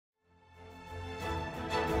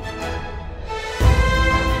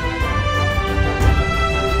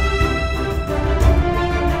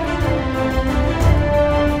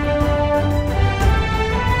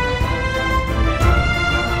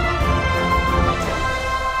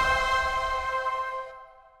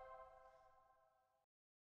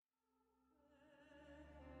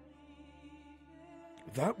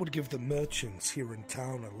That would give the merchants here in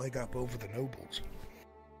town a leg up over the nobles.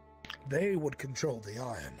 They would control the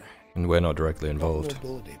iron. And we're not directly involved.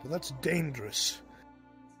 Nobility, but that's dangerous.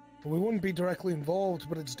 We wouldn't be directly involved,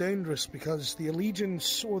 but it's dangerous because the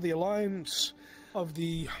allegiance or the alliance of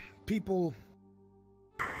the people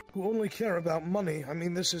who only care about money, I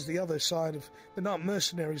mean, this is the other side of... They're not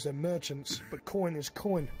mercenaries, they're merchants, but coin is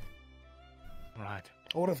coin. Right.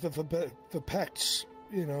 What if the pets,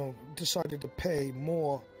 you know, decided to pay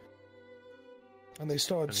more and they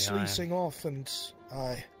started sleacing off and...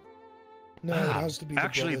 No, it has to be the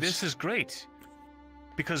actually, brothers. this is great.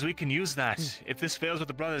 Because we can use that. If this fails with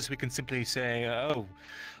the brothers, we can simply say, oh,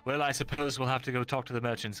 well, I suppose we'll have to go talk to the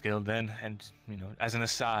Merchants Guild then, and, you know, as an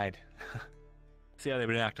aside. See how they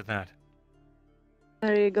react to that.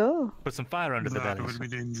 There you go. Put some fire under the bellies. That would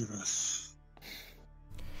be dangerous.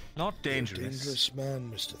 Not dangerous. Dangerous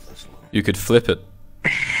man, Mr. Thistlewood. You could flip it.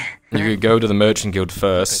 You could go to the Merchant Guild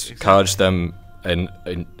first, charge them an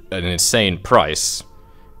insane price,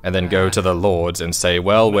 and then go to the lords and say,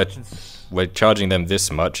 well, we're charging them this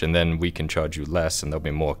much, and then we can charge you less, and they'll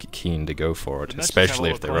be more keen to go for it, especially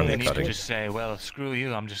if they're undercutting. Just say, well, screw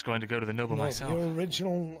you, I'm just going to go to the noble myself. Your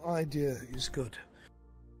original idea is good.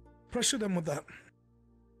 Pressure them with that.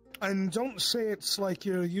 And don't say it's like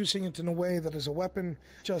you're using it in a way that is a weapon.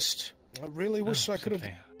 Just, I really wish I could have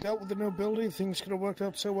dealt with the nobility. Things could have worked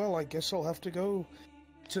out so well. I guess I'll have to go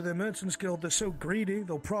to the Merchants Guild. They're so greedy,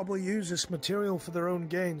 they'll probably use this material for their own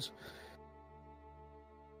gains.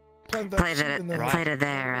 Played it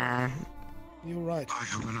there, You're right. I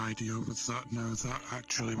have an idea with that now. That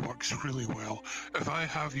actually works really well. If I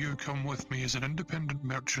have you come with me as an independent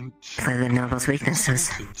merchant... Play the noble's weaknesses.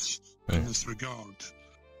 In this regard.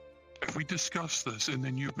 If we discuss this and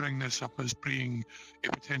then you bring this up as being a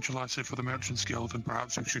potential asset for the Merchants Guild and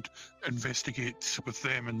perhaps we should investigate with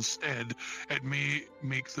them instead, it may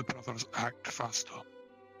make the brothers act faster.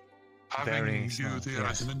 Having you there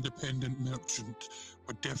as an independent merchant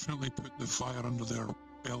would definitely put the fire under their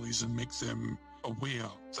bellies and make them aware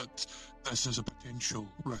that this is a potential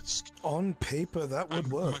risk. On paper, that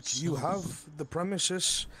would work. You have the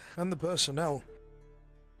premises and the personnel.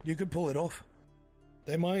 You could pull it off.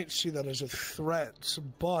 They might see that as a threat,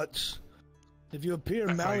 but if you appear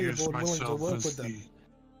malleable and willing to work with them...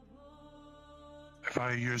 If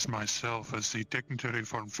I use myself as the dignitary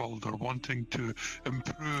for Folder, wanting to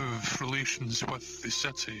improve relations with the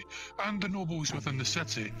city and the nobles within the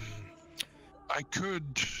city, I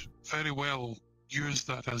could very well use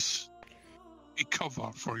that as a cover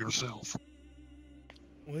for yourself.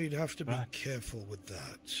 Well, you'd have to be careful with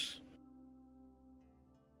that.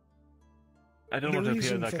 I don't want to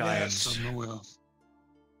appear like I am.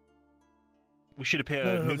 We should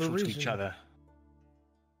appear neutral to each other.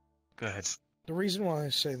 Go ahead. The reason why I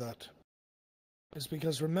say that is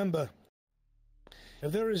because, remember,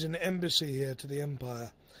 if there is an embassy here to the Empire,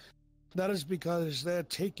 that is because they're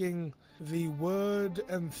taking the word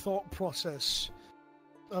and thought process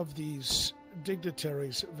of these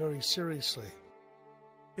dignitaries very seriously.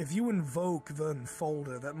 If you invoke Vern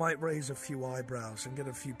Folder, that might raise a few eyebrows and get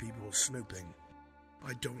a few people snooping.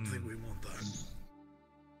 I don't think we want that.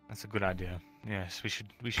 That's a good idea. Yes, we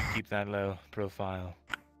should keep that low profile.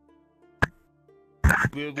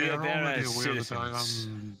 We are there as citizens.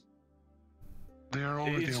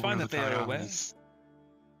 It's fine that they are aware,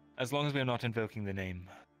 as long as we are not invoking the name.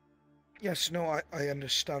 Yes, no, I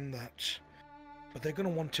understand that. But they're going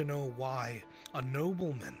to want to know why a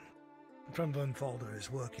nobleman from Vernfalder is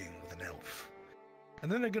working with an elf.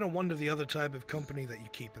 And then they're going to wonder the other type of company that you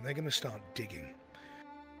keep, and they're going to start digging.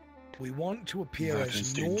 We want to appear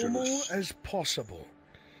as normal as possible.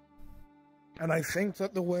 And I think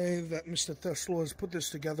that the way that Mr. Thistlewood has put this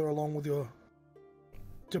together along with your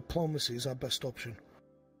diplomacy is our best option.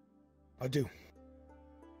 I do.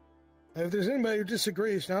 If there's anybody who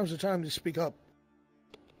disagrees, now's the time to speak up.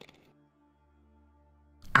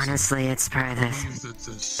 Honestly, it's probably the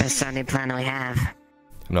best sounding plan we have.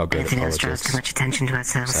 I'm not good at politics. Draws too much attention to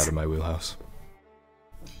ourselves. It's out of my wheelhouse.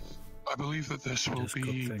 I believe that this will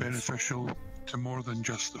be beneficial to more than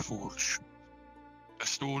just the Forge. A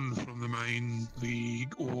stone from the mine, the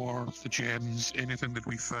ore, the gems, anything that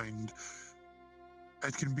we find,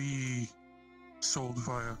 it can be sold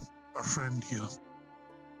via our friend here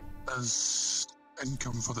as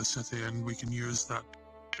income for the city, and we can use that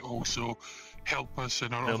to also help us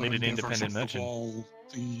in our other endeavors of the wall,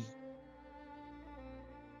 the...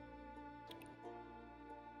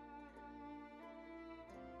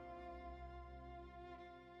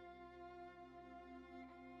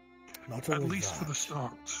 At least for the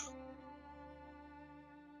start.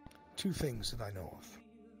 Two things that I know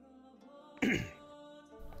of.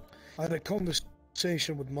 I had a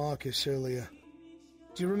conversation with Marcus earlier.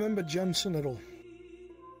 Do you remember Jensen at all?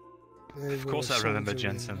 Of course I remember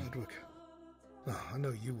Jensen. Oh, I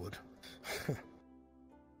know you would.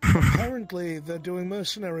 Apparently, they're doing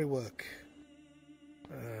mercenary work.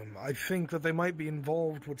 I think that they might be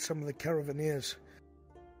involved with some of the Caravaneers.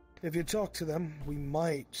 If you talk to them, we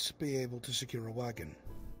might be able to secure a wagon.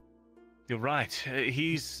 You're right.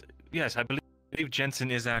 Yes, I believe Jensen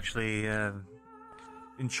is actually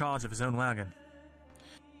in charge of his own wagon.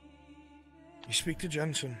 You speak to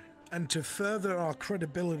Jensen, and to further our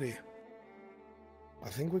credibility, I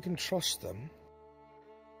think we can trust them.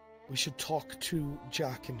 We should talk to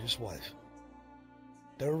Jack and his wife.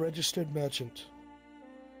 They're a registered merchant,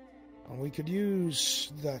 and we could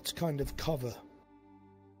use that kind of cover.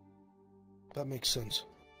 That makes sense.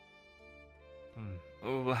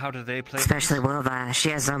 Well, how do they play? Especially Wilva.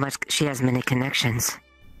 She has many connections.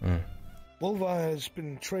 Wilva has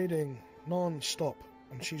been trading non-stop,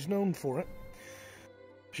 and she's known for it.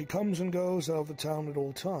 She comes and goes out of the town at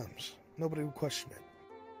all times. Nobody will question it.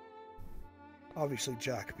 Obviously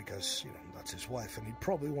Jack, because, that's his wife, and he'd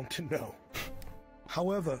probably want to know.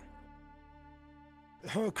 However,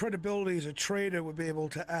 her credibility as a trader would be able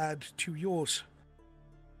to add to yours.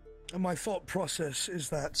 And my thought process is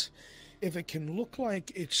that if it can look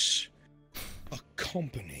like it's a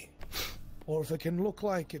company, or if it can look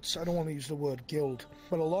like it's, I don't want to use the word guild,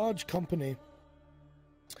 but a large company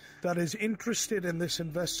that is interested in this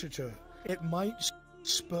investiture, it might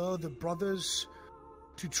spur the brothers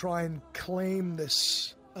to try and claim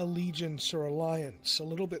this allegiance or alliance a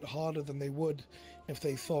little bit harder than they would if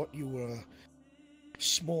they thought you were a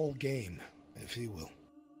small game, if you will.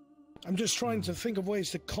 I'm just trying to think of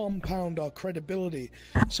ways to compound our credibility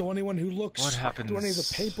so anyone who looks to any of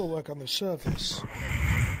the paperwork on the surface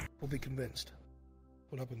will be convinced.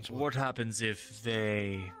 What happens if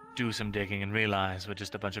they do some digging and realize we're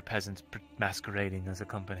just a bunch of peasants masquerading as a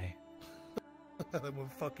company? Then we're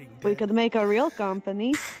fucking dead. We could make a real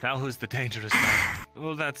company. Now who's the dangerous man?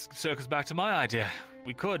 Well, that circles back to my idea.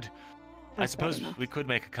 We could. I suppose we could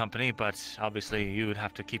make a company, but obviously you would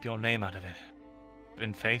have to keep your name out of it.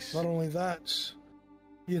 In face. Not only that,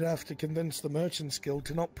 you'd have to convince the Merchants Guild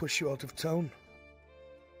to not push you out of town.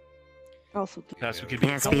 Also, yes,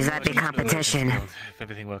 because that'd be competition. If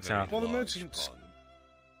everything works out. Well, the Merchants...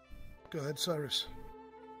 Go ahead, Cyrus.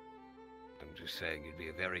 I'm just saying it'd be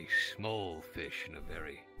a very small fish in a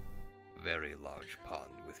very, very large pond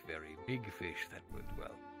with very big fish that would,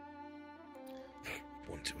 well...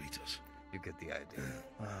 want to eat us. You get the idea.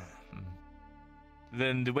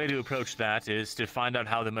 Then the way to approach that is to find out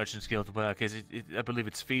how the Merchants Guild work. I believe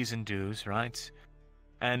it's fees and dues, right?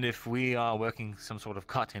 And if we are working some sort of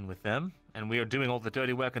cut-in with them, and we are doing all the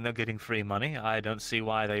dirty work and they're getting free money, I don't see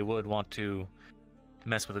why they would want to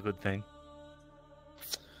mess with a good thing.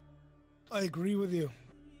 I agree with you.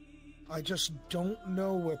 I just don't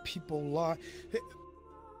know where people lie.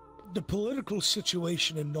 The political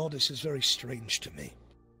situation in Nautis is very strange to me.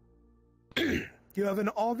 You have an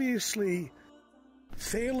obviously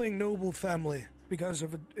failing noble family because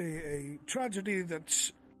of a tragedy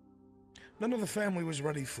that none of the family was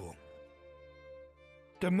ready for.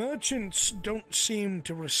 The merchants don't seem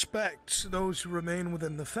to respect those who remain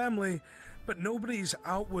within the family, but nobody's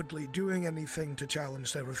outwardly doing anything to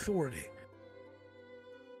challenge their authority.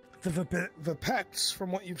 The pets,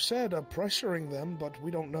 from what you've said, are pressuring them, but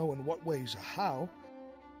we don't know in what ways or how.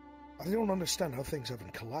 I don't understand how things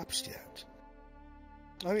haven't collapsed yet.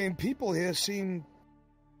 I mean, people here seem,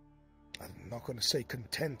 I'm not going to say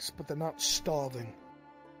content, but they're not starving.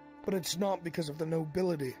 But it's not because of the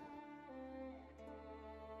nobility.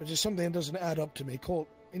 It's just something that doesn't add up to me. Call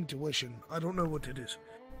it intuition. I don't know what it is.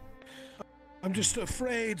 I'm just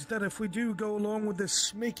afraid that if we do go along with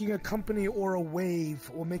this, making a company or a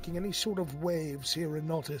wave, or making any sort of waves here in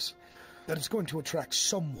Nautis, that it's going to attract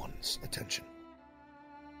someone's attention.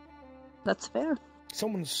 that's fair.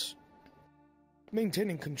 Someone's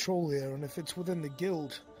maintaining control here, and if it's within the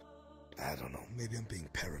guild, I don't know, maybe I'm being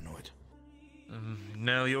paranoid.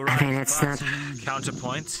 No, you're right. I mean, it's not...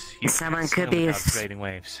 Counterpoint. Someone could be... creating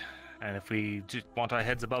waves. And if we just want our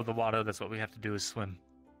heads above the water, that's what we have to do is swim.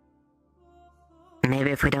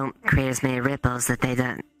 Maybe if we don't create as many ripples that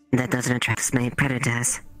doesn't attract as many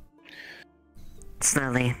predators.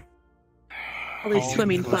 Slowly. All these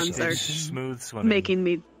swimming puns are smooth swimming. making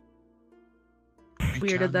me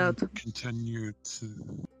weirded out. Continue to...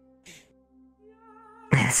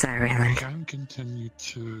 Sorry, We Ryland. can continue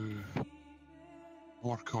to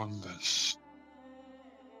work on this.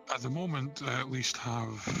 At the moment, I at least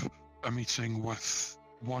have a meeting with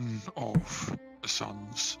one of the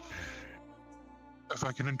sons. if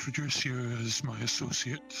I can introduce you as my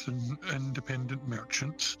associate and independent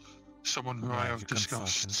merchant, someone who I have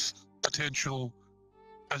discussed potential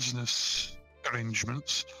business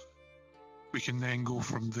arrangements, we can then go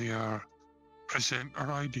from there, present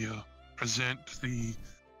our idea, present the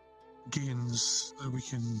gains that we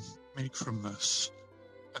can make from this,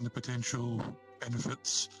 and the potential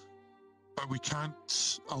benefits. But we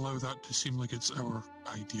can't allow that to seem like it's our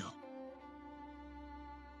idea.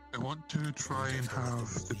 I want to try and have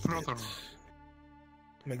the brother...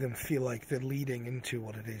 Make them feel like they're leading into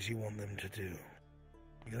what it is you want them to do.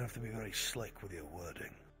 You're gonna have to be very slick with your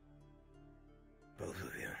wording. Both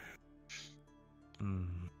of you.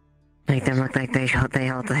 Make them look like they hold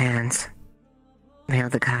the hands. They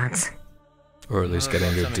hold the cards. Or at least get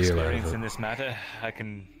a good deal out of experience it. in this matter. I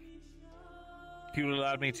can... If you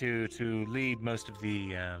allowed me to lead most of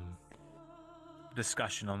the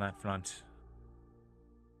discussion on that front.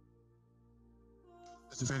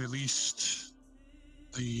 At the very least,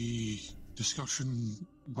 the discussion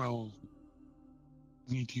will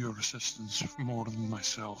need your assistance more than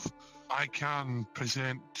myself. I can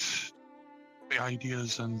present the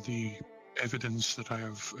ideas and the evidence that I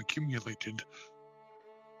have accumulated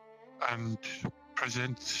and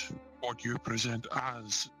present what you present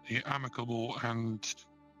as an amicable and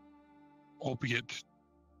albeit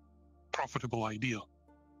profitable idea,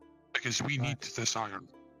 because we need this iron.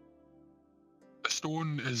 The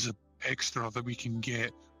stone is an extra that we can get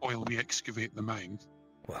while we excavate the mine,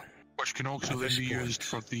 Well, which can also at then this be point- used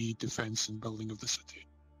for the defense and building of the city.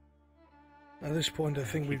 at this point, I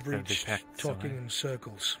think we've Keep them reached detect, talking so in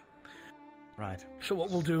circles. Right. So what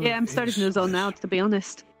we'll do Yeah, I'm starting is to zone this. out, to be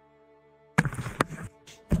honest.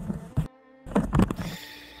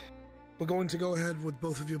 We're going to go ahead with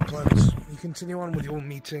both of your plans. You continue on with your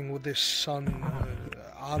meeting with this son,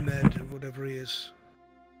 Ahmed, or whatever he is.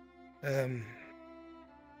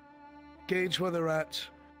 Gauge where they're at.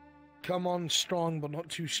 Come on strong, but not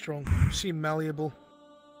too strong. Seem malleable.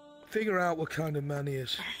 Figure out what kind of man he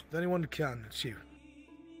is. If anyone can, it's you.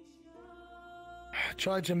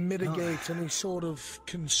 Try to mitigate any sort of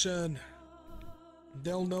concern.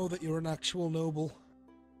 They'll know that you're an actual noble.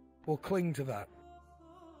 We'll cling to that.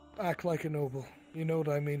 Act like a noble. You know what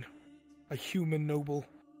I mean? A human noble.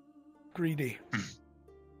 Greedy.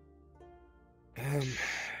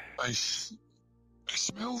 I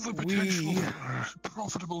smell the potential for a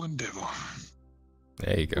profitable endeavour.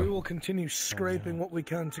 There you We go. will continue scraping what we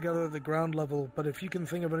can together at the ground level, but if you can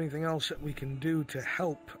think of anything else that we can do to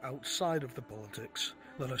help outside of the politics,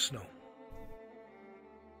 let us know.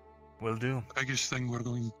 Will do. The biggest thing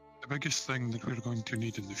that we're going to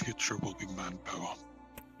need in the future will be manpower.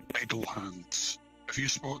 Idle hands. If you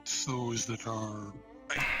spot those that are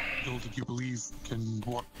idle that you believe can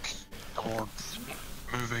work towards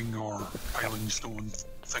moving or piling stone,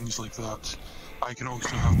 things like that, I can also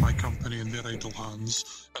have my company in their idle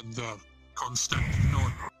hands and their constant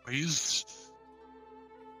noise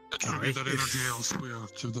attribute their energy elsewhere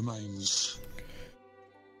to the mines.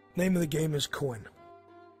 Name of the game is coin.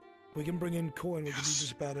 We can bring in coin, we can do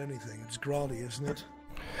just about anything. It's Gradia, isn't it?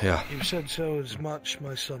 Yeah. You said so as much,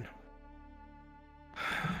 my son.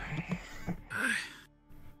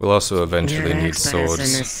 We'll also eventually You're need experts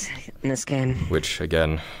swords, in this game. which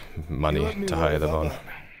again, money You let me to know hire them about on. that.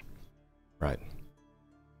 Right.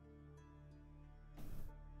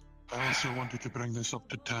 I also wanted to bring this up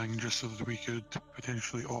to Tang just so that we could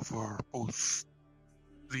potentially offer both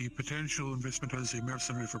the potential investment as a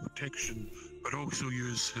mercenary for protection, but also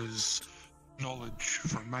use his knowledge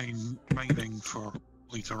for mining for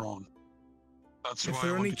later on. That's If why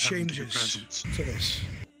there I are any wanted him to be changes present. to this,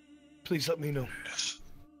 please let me know. Yes.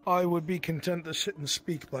 I would be content to sit and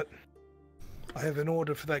speak, but I have an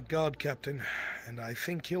order for that guard captain, and I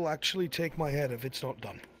think he'll actually take my head if it's not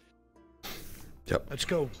done. Yep. Let's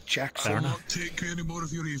go, I Jackson. will not take any more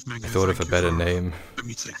of your evening. I thought of a Thank you better for name. The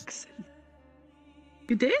meeting.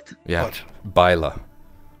 You did? Yeah. What? Byla.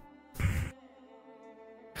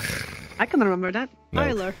 I can remember that. No.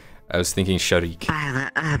 Tyler. I was thinking Sharik.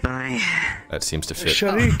 Violet, oh boy. That seems to fit.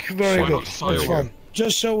 Sharik, very Why good. not That's Tyler? fine.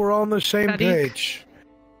 Just so we're on the same Sharik. page.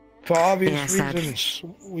 For obvious Yes, that's- reasons,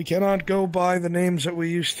 we cannot go by the names that we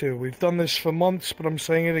used to. We've done this for months, but I'm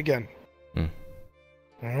saying it again.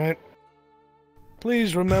 Alright?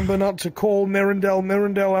 Please remember not to call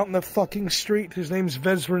Mirandel out in the fucking street. His name's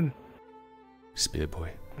Vezrin. Spear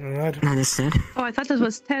boy. Alright? Understood. Oh, I thought it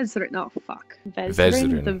was Tezrin. No, fuck.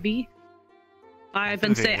 Vezrin. The V. I've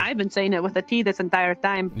been saying it with a T this entire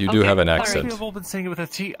time. You do Okay, have an sorry. accent. We've all been saying it with a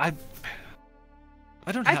T. I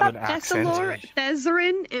don't I have thought an accent. Tessalor,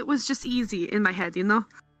 Tezrin, it was just easy in my head, you know?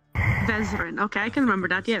 Vezrin. Okay, I can remember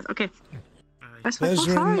that, yes. Okay.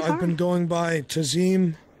 Bezrin, I've been going by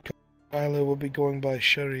Tazim. Kyla will be going by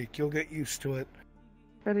Sharik. You'll get used to it.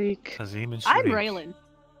 Sharik. Kazim and I'm Sharik.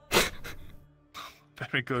 Raylan.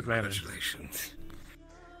 Very good, Raylan. Congratulations.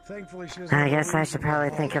 Thankfully, she doesn't. I guess I should probably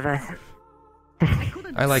think of a...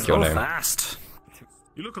 I like your name. Fast.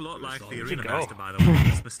 You look a lot like the arena master, by the way.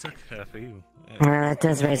 It's mistook for you. Well, that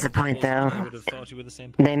does raise a point, though. I would have thought you were the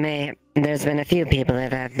same. There's been a few people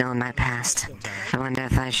that I've known in my past. I wonder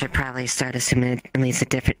if I should probably start assuming at least a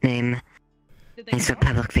different name. Thanks for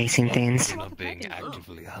public-facing things. You're not being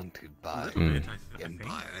actively hunted by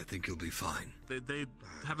Empire. I think you'll be fine. They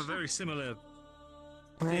have a very similar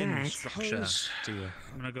Alright. structure to you.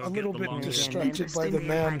 I'm gonna go A get little the bit longest. distracted by the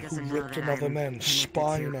man who Doesn't know ripped that another I'm man's connected to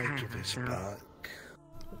spine Empire, out of his so- back.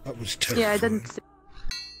 That was terrifying. Yeah, I didn't see.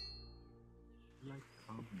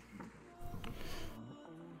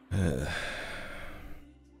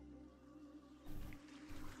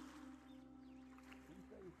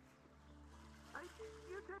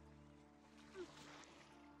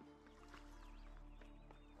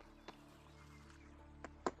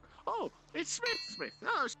 Oh, it's Smith. No,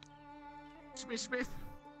 it's Smith.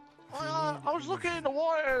 I was looking in the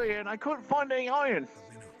water earlier and I couldn't find any iron.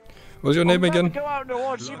 What's your name I'm gonna again? go out in the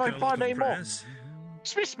water see if I can find any more.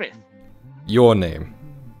 Smith. Your name.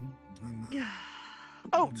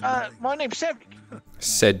 Oh, my name's Cedric.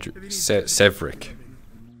 Severick.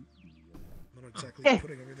 Yeah.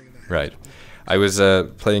 Right. I was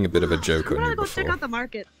playing a bit of a joke I'm on gonna you go check before. out the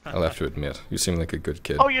market. I'll have to admit, you seem like a good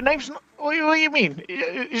kid. Oh, your name's not... What do you mean?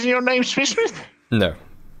 Isn't your name Smith? No,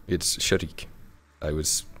 it's Sharik. I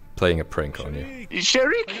was playing a prank on you. I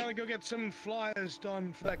Sharik? gotta go get some flyers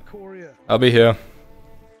done for that courier. I'll be here.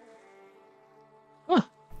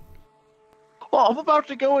 Well, I'm about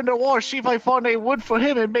to go in the water see if I find any wood for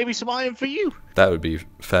him and maybe some iron for you. That would be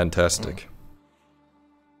fantastic.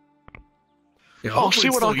 Yeah, I'll hopefully see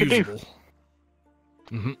it's what I still can do. usable.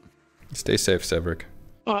 Mm-hmm. Stay safe, Severick.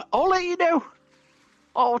 I'll let you know.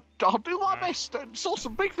 I'll do my best. I saw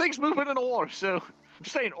some big things moving in the water, so I'm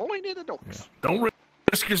saying only near the docks. Don't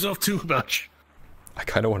risk yourself too much. I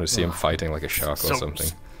kind of want to see him fighting like a shark or So- something.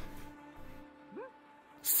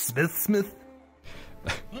 Smith?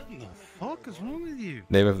 What the fuck is wrong with you?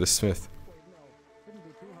 Name of the Smith.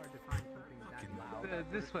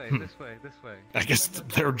 This way. I guess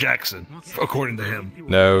they're Jackson, according to him.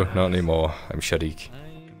 No, not anymore. I'm Sharik.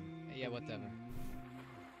 Yeah, whatever.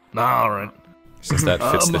 Alright. Since that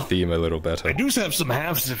fits the theme a little better. I do have some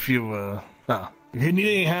halves if you, if you need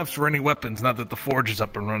any halves for any weapons, not that the forge is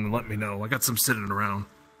up and running, let me know. I got some sitting around.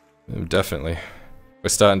 Definitely. We're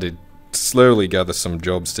starting to slowly gather some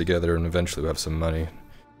jobs together and eventually we'll have some money.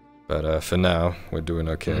 But for now, we're doing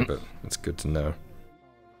okay, but it's good to know.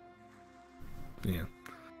 Yeah.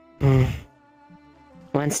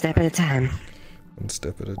 One step at a time. One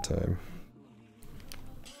step at a time.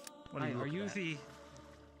 Hi, are you the...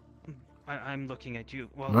 I'm looking at you.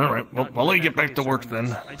 Well, Alright, well, I'll let you get back to work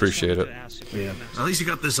then. Appreciate it. Yeah. At least you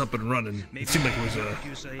got this up and running. It seemed like it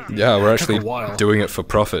was Yeah, we're actually took a while. doing it for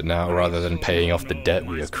profit now rather than paying off the debt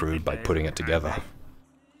we accrued by putting it together.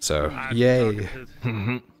 So, yay.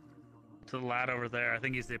 To the lad over there, I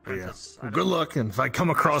think he's the apprentice. Well, good luck, and if I come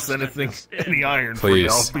across anything, any iron for you,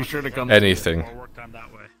 Please. I'll be sure to come. Anything. More work done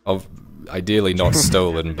that way. Of ideally not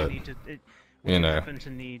stolen, but you know.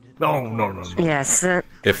 No. Yes,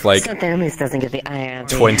 If like something at least doesn't get the iron.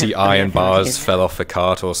 20 iron bars fell off a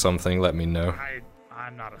cart or something, let me know.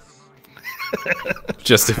 I'm not a...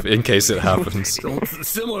 Just in case it happens.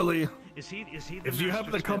 Similarly, if you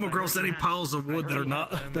happen to come across any piles of wood that are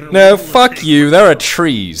not... That are No, fuck you. There are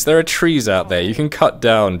trees. There are trees out there. You can cut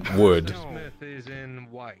down wood. Smith is in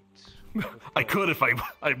white. I could if I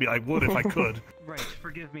mean, I would if I could. Right,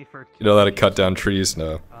 forgive me for... You know how to cut down trees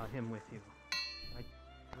now. him with you.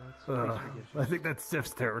 I think that's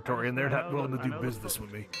Sif's territory, and they're not willing to do business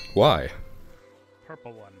with me. Why?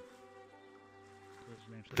 Purple one.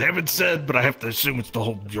 They haven't said, but I have to assume it's the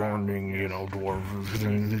whole joining,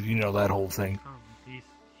 dwarf, that whole thing.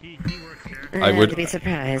 He works here. I would- To be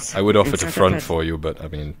surprised. I would offer It's to not front the for you, but I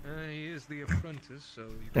mean, He is the apprentice, so...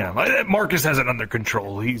 Yeah, Marcus has it under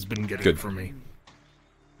control. He's been getting Good. it for me.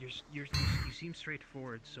 You seem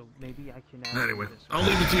straightforward, so maybe I can ask Anyway, you this. I'll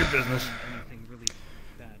leave it to your business. Anything really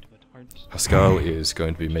bad, but aren't... Pascal is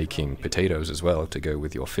going to be making potatoes as well to go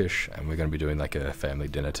with your fish, and we're going to be doing like a family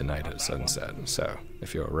dinner tonight at sunset. So,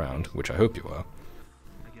 if you're around, which I hope you are.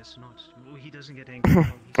 I guess not. Well, he doesn't get angry.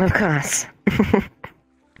 Of course.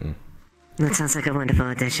 That sounds like a wonderful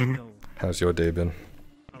addition. How's your day been?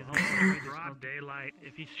 Broad daylight.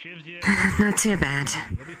 If he shivs you, Not too bad.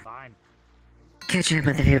 you'll be fine. catch up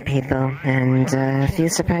with a few people and a few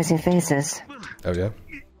surprising faces. Oh yeah?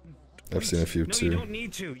 I've seen a few too. You don't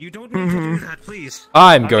need to. You don't need to do that, please.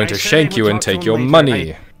 I'm going to shank you and take your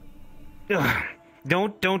money.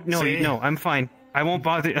 Don't. No. I'm fine. I won't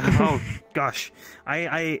bother. Oh gosh.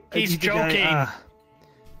 He's joking.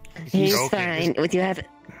 He's fine. Would you have?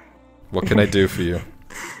 What can I do for you?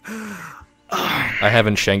 I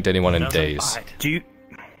haven't shanked anyone in days. Do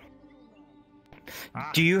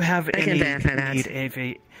you have any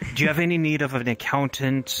need do you have any need of an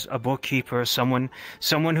accountant, a bookkeeper, someone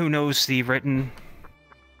who knows the written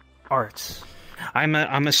arts? I'm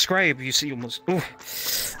a scribe, you see. Almost. Ooh,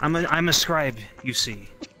 I'm a scribe, you see.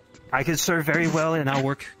 I can serve very well, and I'll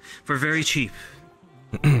work for very cheap.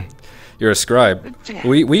 You're a scribe.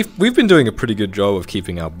 We've been doing a pretty good job of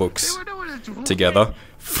keeping our books together.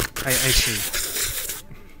 I see.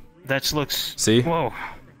 That looks. See? Whoa.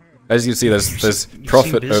 As you can see, there's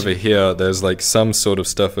profit over here. There's like some sort of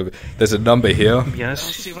stuff over. There's a number here.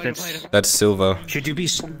 Yes, that's silver. Should you be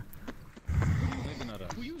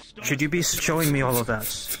showing me all of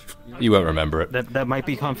that? You won't remember it. That might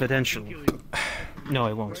be confidential. No,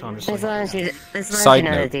 I won't. Honestly. As long as you Side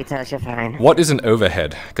know note, the details, you're fine. What is an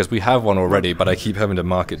overhead? Because we have one already, but I keep having to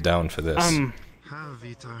mark it down for this.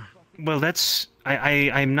 Well, that's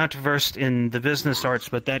I'm not versed in the business arts,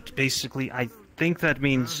 but that basically I think that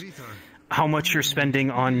means how much you're spending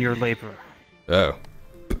on your labor. Oh.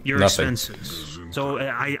 Your Nothing. expenses. So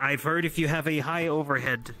I've heard if you have a high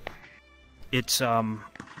overhead, it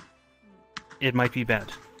might be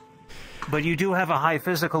bad. But you do have a high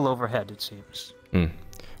physical overhead, it seems.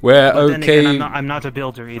 We're But okay. then again, I'm not a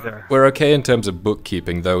builder either. We're okay in terms of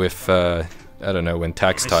bookkeeping, though. If I don't know, when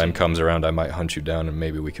tax time comes around, I might hunt you down and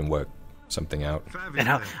maybe we can work something out. And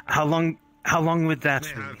how long would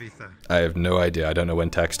that be? I have no idea. I don't know when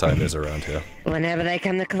tax time is around here. Whenever they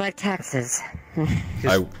come to collect taxes.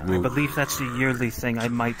 I believe that's a yearly thing. I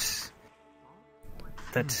might.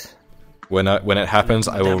 That. When it happens,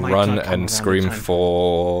 I will run and scream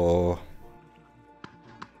for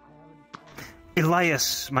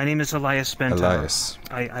Elias. My name is Elias Benta. Elias.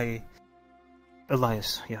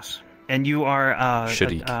 Elias, yes. And you are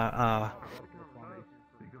Shadik.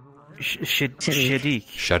 Shadik.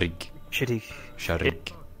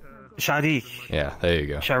 Sharik. Yeah, there you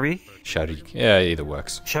go. Sharik. Yeah, either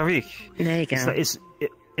works. Sharik. There you go.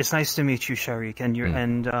 It's nice to meet you, Sharik. And you're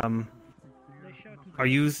Are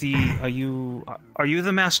you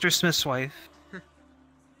the master smith's wife?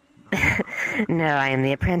 No, I am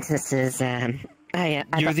the apprentice's. You're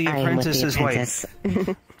the apprentice's wife.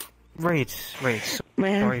 Right.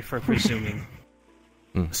 Sorry for presuming.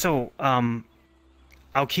 So, I'll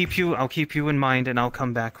keep you in mind, and I'll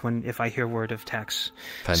come back if I hear word of tax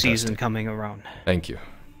season coming around. Thank you.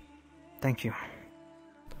 Thank you.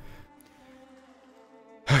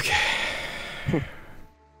 Okay.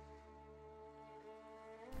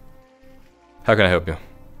 How can I help you?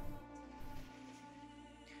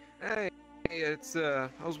 Hey, it's I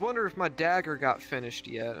was wondering if my dagger got finished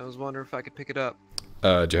yet. I was wondering if I could pick it up.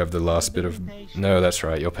 Do you have the last bit of... No, that's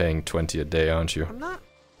right. You're paying 20 a day, aren't you? I'm not...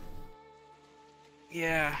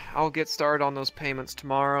 Yeah, I'll get started on those payments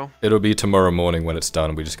tomorrow. It'll be tomorrow morning when it's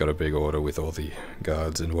done. We just got a big order with all the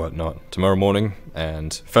guards and whatnot. Tomorrow morning,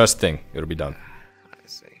 and first thing, it'll be done. I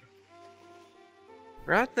see.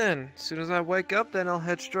 Right then. As soon as I wake up, then I'll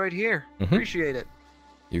head straight here. Appreciate it.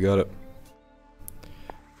 You got it.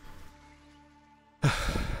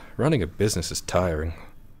 Running a business is tiring.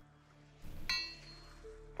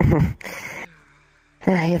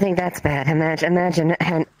 You think that's bad? Imagine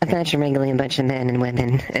wrangling a bunch of men and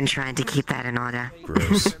women and trying to keep that in order.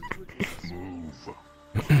 Gross.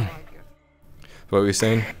 What were you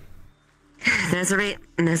saying? There's a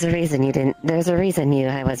reason you didn't. There's a reason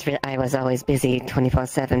I was always busy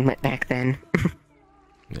 24/7 back then.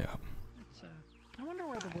 Yeah.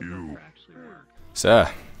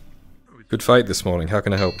 Sir, good fight this morning. How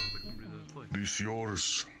can I help? This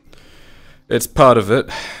yours. It's part of it.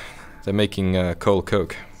 They're making coal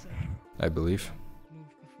coke, I believe.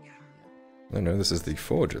 Oh no, this is the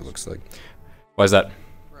forge, it looks like. Why is that?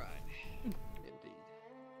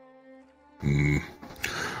 I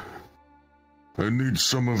need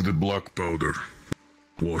some of the black powder.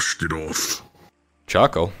 Washed it off.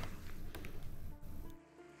 Charcoal?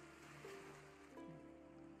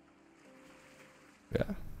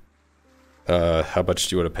 Yeah. How much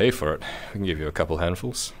do you want to pay for it? We can give you a couple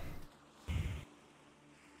handfuls.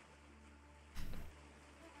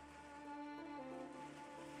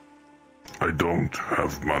 I don't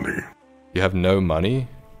have money. You have no money?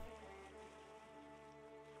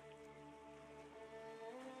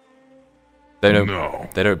 They don't. No.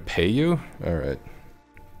 They don't pay you. All right.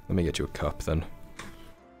 Let me get you a cup then.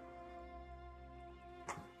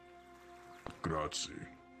 Grazie.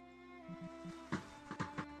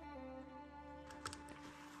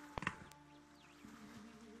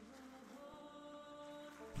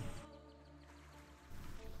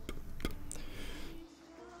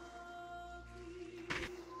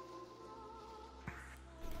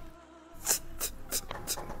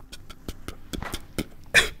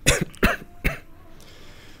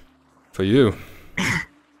 For you.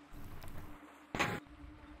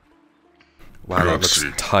 Wow, that looks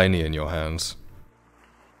tiny in your hands.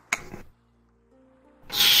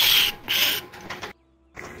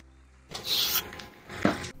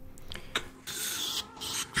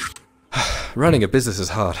 Running a business is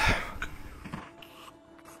hard.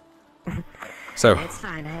 So, It's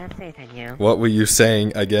fine, I have faith in you. what were you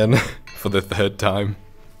saying again for the third time?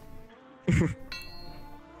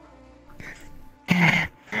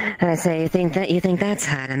 I say, you think that's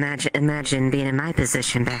hard? Imagine being in my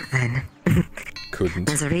position back then. Couldn't.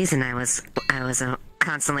 There's a reason I was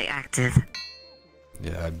constantly active.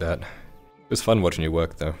 Yeah, I bet. It was fun watching you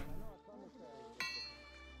work, though.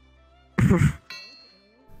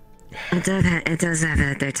 It does have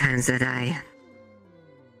other times that I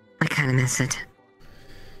kind of miss it.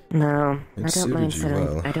 No, It I don't mind suited you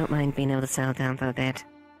well. I don't mind being able to settle down for a bit.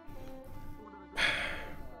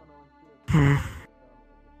 No.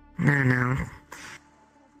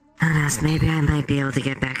 Who knows, maybe I might be able to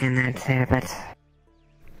get back in that too, but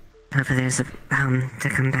hopefully there's a home to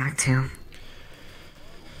come back to.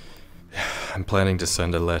 I'm planning to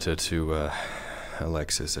send a letter to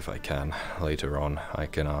Alexis if I can. Later on, I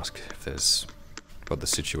can ask if there's what the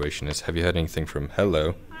situation is. Have you heard anything from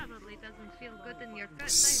Hello?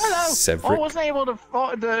 Hello. Severick? I wasn't able to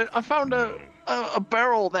find I found a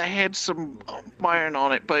barrel that had some iron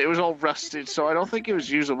on it, but it was all rusted, so I don't think it was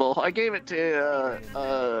usable. I gave it to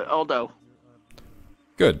Aldo.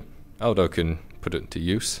 Good. Aldo can put it to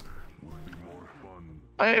use.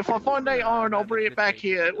 If I find that iron, I'll bring it back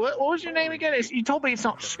here. What was your name again? You told me it's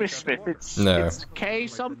not Smith. It's No. It's K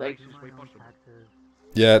something.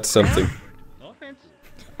 Yeah, it's something.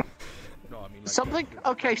 Something?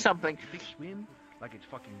 Okay, something. Like it's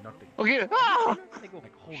fucking nothing. Okay. Ah!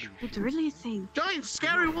 It's really a thing. Giant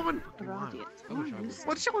scary woman. Gradia.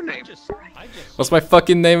 What's your name? What's my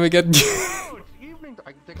fucking name again? It's evening.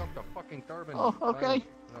 I can take off the fucking turban. Oh, okay.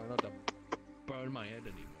 No, not to burn my head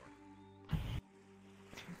anymore.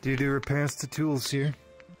 Do you do repairs to tools here?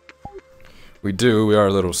 We do. We are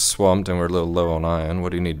a little swamped and we're a little low on iron.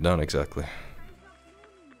 What do you need done exactly?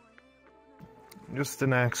 Just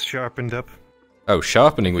an axe sharpened up. Oh,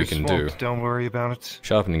 sharpening we If can you're do. swamped, don't worry about it.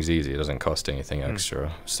 Sharpening's easy. It doesn't cost anything Hmm.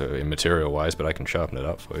 extra. So, in material-wise, but I can sharpen it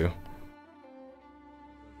up for you.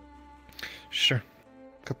 Sure.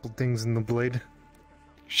 Couple things in the blade.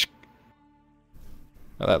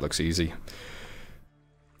 Oh, that looks easy.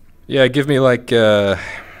 Yeah, give me like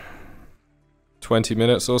 20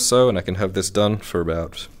 minutes or so, and I can have this done for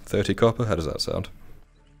about 30 copper. How does that sound?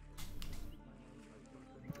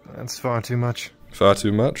 That's far too much. Far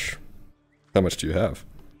too much? How much do you have?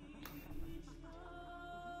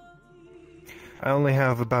 I only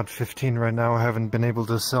have about 15 right now. I haven't been able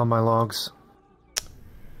to sell my logs.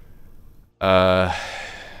 Let's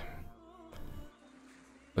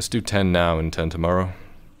do 10 now and 10 tomorrow.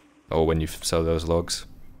 Or when you sell those logs.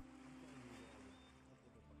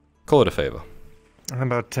 Call it a favor.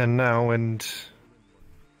 About 10 now and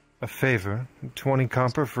a favor. 20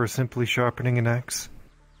 copper for simply sharpening an axe.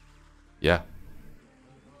 Yeah.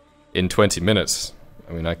 In 20 minutes.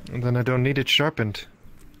 I mean, And then I don't need it sharpened.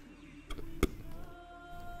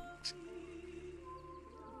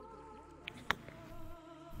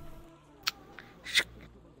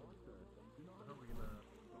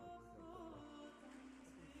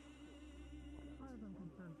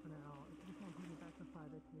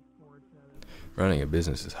 Running a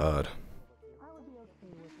business is hard.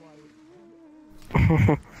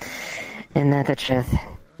 Isn't that the truth?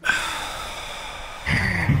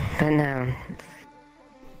 But no.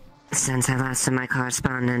 Since I last saw my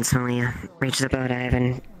correspondence when we reached the boat, I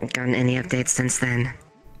haven't gotten any updates since then.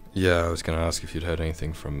 Yeah, I was gonna ask if you'd heard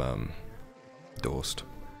anything from, Dorst.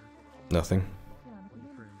 Nothing?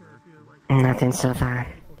 Nothing so far.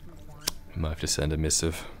 Might have to send a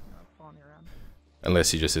missive.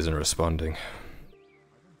 Unless he just isn't responding.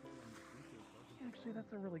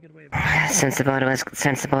 Since the border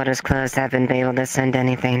was closed, I haven't been able to send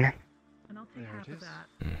anything.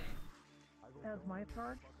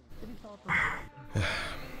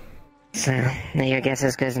 So, your guess is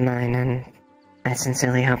as good as mine, and I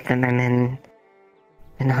sincerely hope that I'm in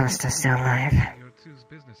And Hosta's still alive. Your two's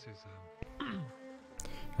businesses,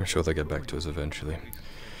 I'm sure they'll get back to us eventually.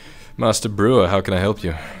 Master Brewer, how can I help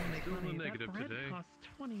you?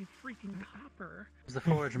 Is the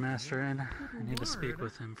forge master in? I need to speak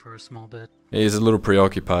with him for a small bit. He's a little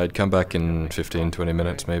preoccupied. Come back in 15, 20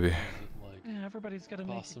 minutes, maybe. Yeah, everybody's gonna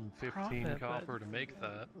make some 15 profit, copper to make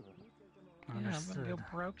that. Yeah, I'm gonna go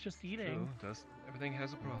broke just eating. So, everything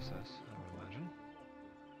has a process, I would imagine.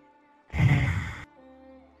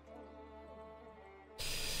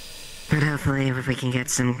 But hopefully, if we can get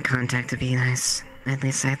some contact, it'd be nice. At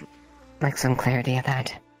least I'd like some clarity of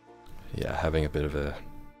that. Yeah, having a bit of a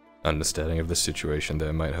understanding of the situation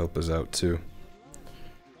there might help us out too.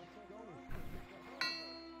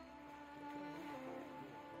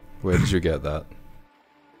 Where did you get that?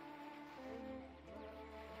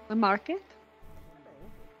 The market?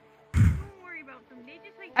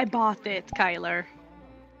 I bought it, Kyler.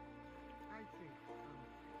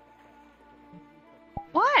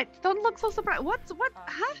 What? Don't look so surprised. What?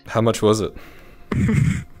 Huh? How much was it?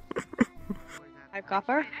 5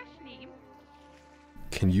 copper.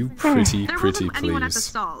 Can you pretty There wasn't anyone at the please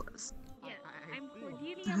stalls.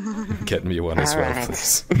 get me one as well,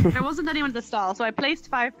 please? There wasn't anyone at the stall, so I placed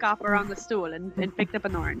 5 copper on the stool and picked up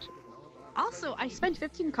an orange. Also, I spent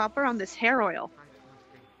 15 copper on this hair oil.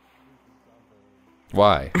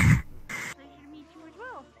 Why?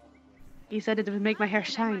 He said it would make my hair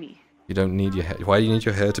shiny. You don't need your hair. Why do you need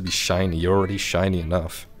your hair to be shiny? You're already shiny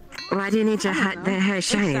enough. Why do you need your the hair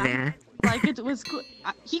shiny It there? Like it was good.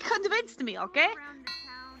 He convinced me, okay?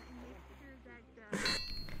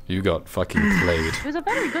 You got fucking played. He was a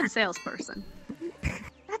very good salesperson.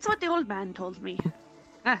 That's what the old man told me.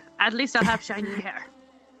 At least I'll have shiny hair.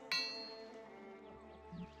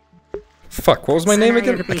 Fuck, what was my So name now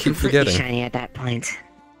again? you'll be I keep completely forgetting. shiny at that point.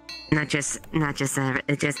 Not just hair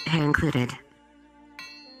included.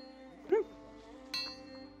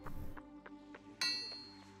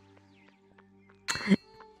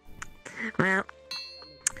 Well,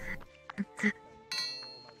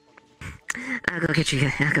 I'll go get you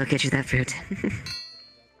that fruit.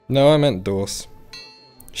 No, I meant Dorse.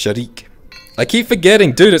 Sharik. I keep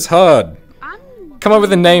forgetting, dude, it's hard. Come up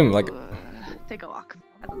with a name, like... Take a walk.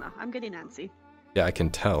 I don't know. I'm getting antsy. Yeah, I can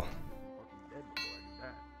tell.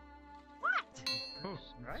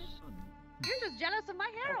 You're just jealous of my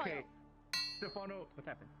hair oil. Stefano, what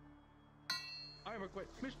happened? I have a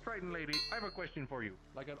question. Miss Triton lady, I have a question for you.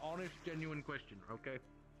 Like an honest, genuine question, okay?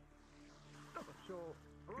 So,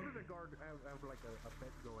 a lot of the guard have like a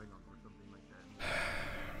bet going on or something like that.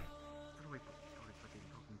 How do I start fucking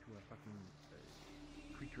talking to a fucking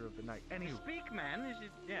creature of the night? Anyway. Speak, man. Is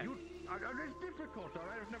it, yeah. It's difficult,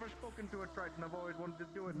 alright? I've never spoken to a Triton. I've always wanted to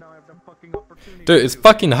do it. Now I have the fucking opportunity. Dude, it's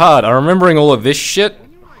fucking hard. I'm remembering all of this shit.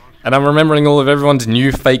 And I'm remembering all of everyone's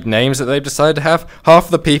new fake names that they've decided to have.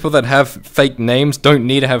 Half the people that have fake names don't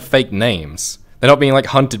need to have fake names. They're not being, like,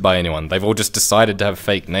 hunted by anyone. They've all just decided to have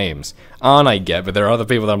fake names. Aren't I get, but there are other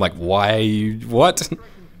people that I'm like, why are you... What?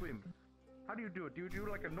 How do you do it? Do you do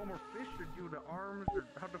like a normal fish, or do the arms, or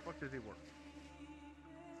how the fuck does it work?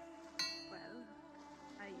 Well,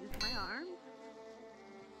 I use my arm.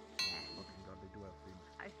 Oh god, they do have things.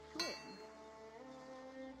 I swim.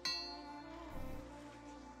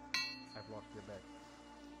 I've lost your bet.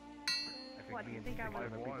 What, do you think I was?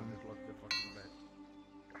 I've won. Just lost the fucking bet.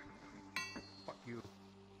 Fuck you.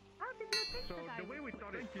 How did you think So that I the way we was?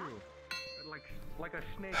 thought it, like a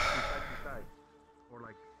snake from side to side, or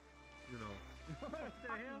like, you know.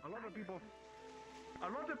 A lot of people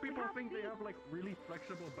think they have like really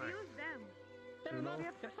flexible backs. Use them. They're not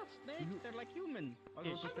snakes. They're like human. I was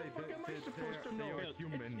going to say they are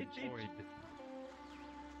humanoid.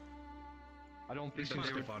 I don't think that's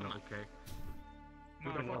Stefano, okay?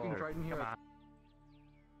 With the fucking Triton here.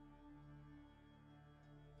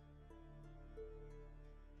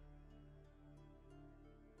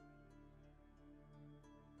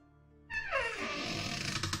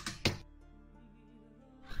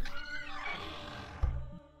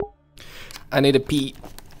 I need a pee.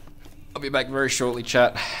 I'll be back very shortly,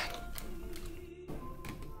 chat.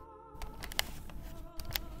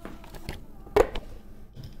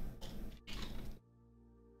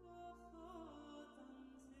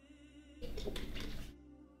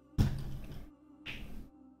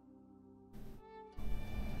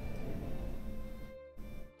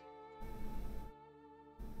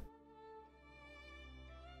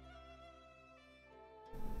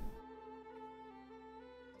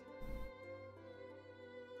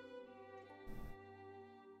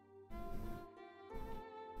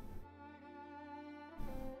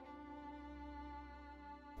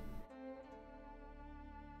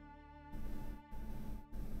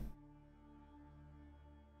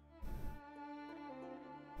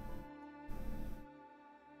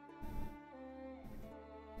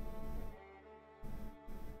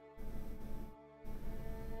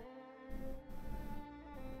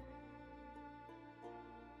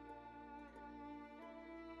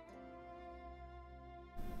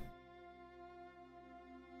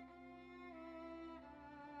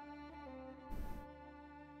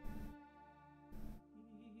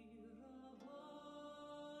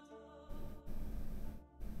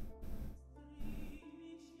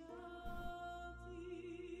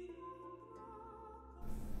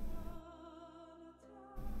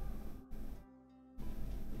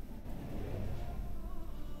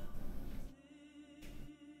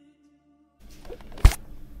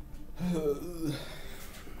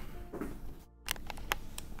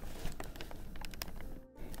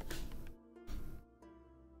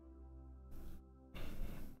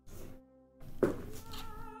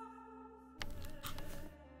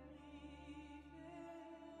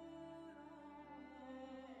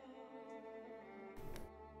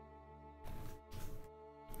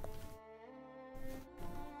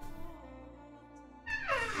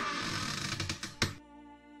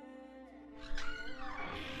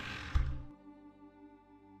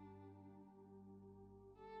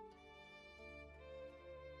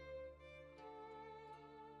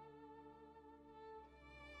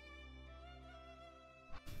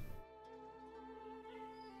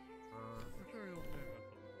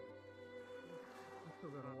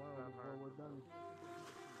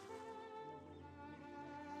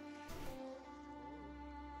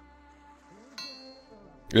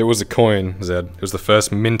 It was a coin, Zed. It was the first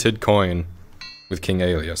minted coin with King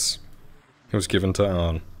Alias. It was given to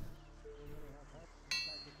Arn.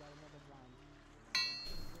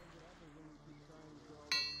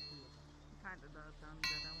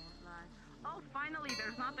 Oh, finally,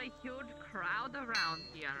 there's not a huge crowd around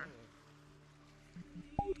here.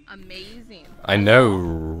 Amazing. I know,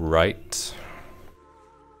 right?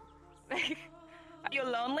 Are you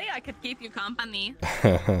lonely? I could keep you company.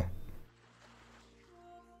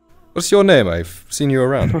 What's your name? I've seen you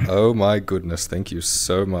around. Oh my goodness, thank you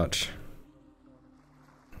so much.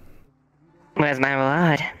 Where's my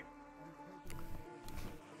reward?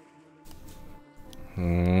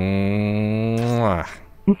 Mwah.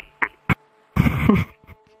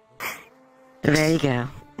 There you go.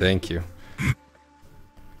 Thank you.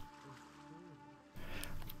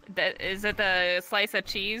 Is it a slice of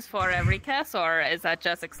cheese for every kiss, or is that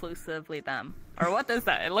just exclusively them? Or what is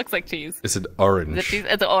that? It looks like cheese. It's an orange.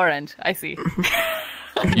 It's orange. I see.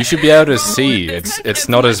 You should be able to see. It's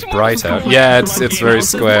not as bright out. Yeah, it's very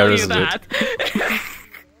square, isn't it?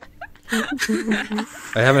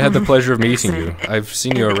 I haven't had the pleasure of meeting you. I've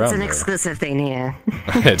seen you around. It's an though. exclusive thing here.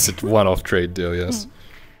 It's a one-off trade deal, yes.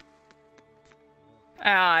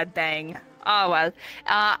 Ah, dang. Oh, well.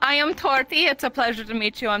 I am Torty. It's a pleasure to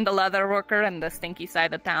meet you. I'm the leather worker in the stinky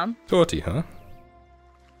side of town. Torty, huh?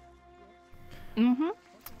 Mm-hmm.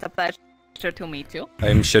 It's a pleasure to meet you. I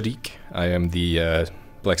am Shadik. I am the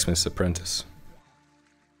blacksmith's apprentice.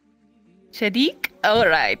 Shadik?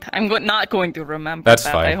 Alright. I'm not going to remember That's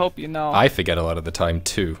that. fine. I hope you know. I forget a lot of the time,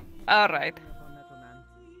 too. Alright.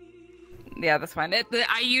 Yeah, that's fine.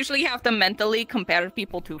 I usually have to mentally compare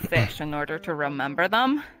people to fish in order to remember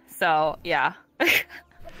them. So, yeah.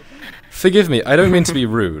 Forgive me, I don't mean to be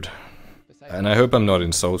rude. And I hope I'm not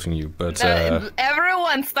insulting you, but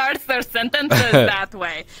Everyone starts their sentences that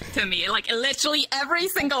way to me. Like, literally every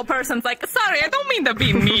single person's like, sorry, I don't mean to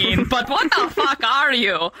be mean, but what the fuck are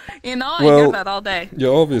you? You know, I hear that all day.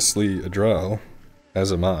 You're obviously a drow,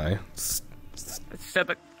 as am I.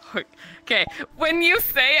 Okay, when you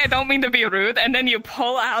say I don't mean to be rude, and then you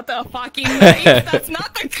pull out a fucking knife, that's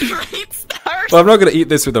not the great start. Well, I'm not gonna eat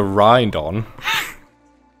this with a rind on.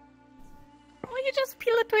 Well, you just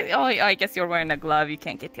peel it with... Oh, I guess you're wearing a glove, you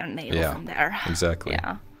can't get your nails in there. Exactly.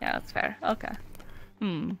 Yeah, that's fair. Okay.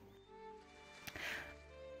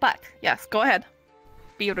 But, yes, go ahead.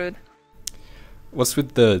 Be rude. What's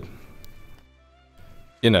with the...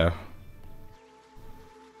 You know...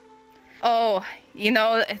 Oh, you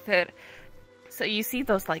know, so you see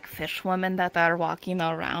those, like, fish women that are walking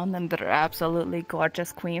around and they're absolutely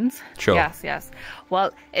gorgeous queens? Sure. Yes.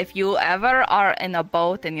 Well, if you ever are in a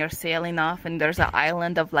boat and you're sailing off and there's an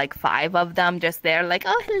island of, like, 5 of them just there, like,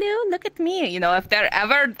 oh, hello, look at me. You know, if there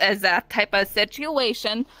ever is that type of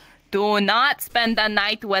situation, do not spend the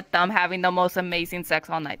night with them having the most amazing sex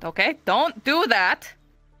all night, okay? Don't do that.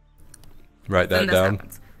 Write that down.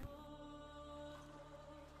 Happens.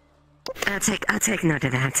 I'll take note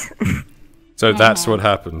of that. So that's what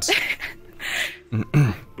happens.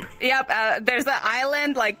 Yep, there's an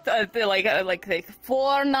island like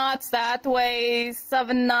 4 knots that way,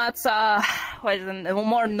 7 knots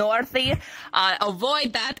more northy.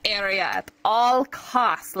 Avoid that area at all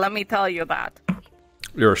costs. Let me tell you that.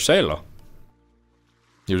 You're a sailor.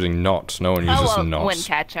 Using knots. No one uses knots. Wind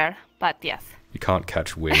catcher, but yes. You can't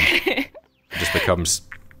catch wind. It just becomes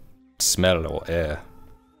smell or air.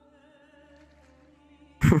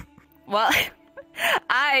 Well,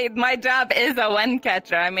 my job is a wind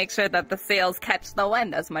catcher. I make sure that the sails catch the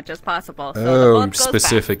wind as much as possible. So the boat goes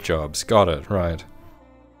specific fast. jobs. Got it, right.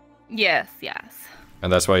 Yes.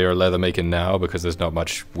 And that's why you're a leather maker now, because there's not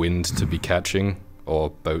much wind to be catching, or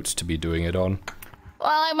boats to be doing it on? Well,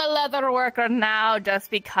 I'm a leather worker now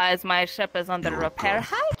just because my ship is under repair.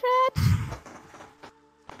 Hi, Dredge!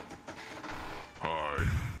 Hi.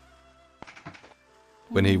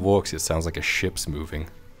 When he walks, it sounds like a ship's moving.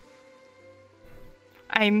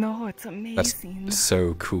 I know, it's That's amazing.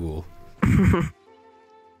 so cool.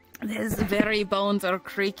 His very bones are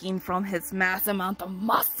creaking from his mass amount of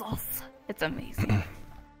muscles. It's amazing.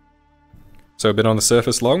 So, been on the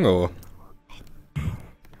surface long, or?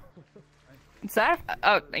 Sir?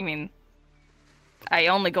 Oh, I mean, I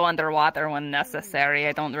only go underwater when necessary.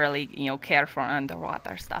 I don't really, care for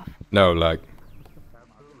underwater stuff. No, like...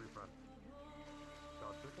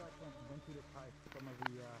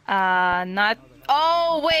 Not...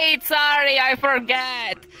 Oh, wait, sorry, I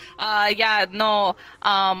forget. I'm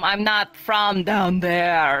not from down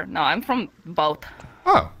there. No, I'm from boat.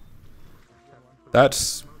 Oh.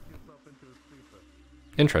 That's...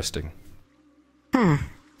 interesting.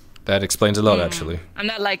 That That explains a lot, actually. I'm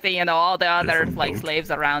not like the all the other like slaves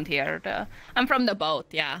around here. I'm from the boat,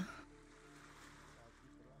 yeah.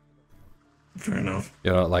 Fair enough.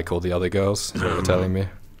 You're not like all the other girls, is what you're telling me.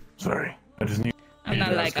 Sorry, I just need. I'm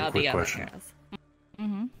not to like ask a all quick the other question. girls.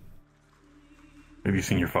 Mm-hmm. Have you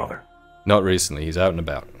seen your father? Not recently. He's out and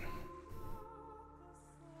about.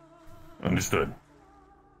 Understood.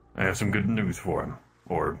 I have some good news for him,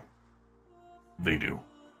 or they do.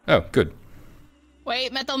 Oh, good.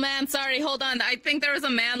 Wait, Metal Man, sorry, hold on. I think there was a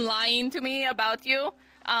man lying to me about you.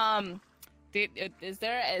 Is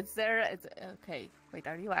there, okay, wait,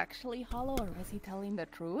 are you actually hollow, or was he telling the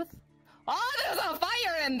truth? Oh, there's a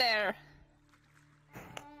fire in there!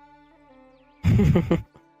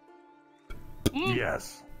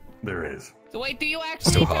 Yes, there is. So wait, do you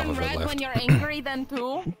actually turn red when you're angry then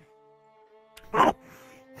too?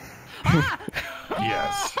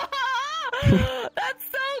 Yes. That's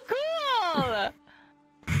so cool!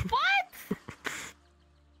 What?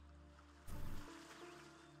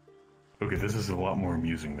 Okay, this is a lot more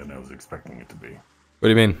amusing than I was expecting it to be. What do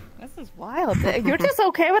you mean? This is wild. You're just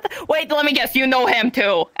okay with it? Wait, let me guess, you know him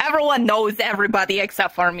too. Everyone knows everybody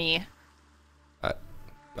except for me. I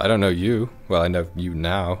don't know you. Well, I know you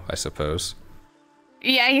now, I suppose.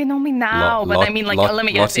 Yeah, you know me now, but I mean, like, let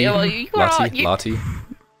me guess. Well, you are all...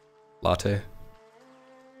 Latte?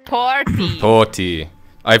 Torty.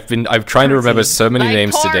 I'm trying to remember so many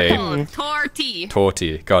names today. Torty.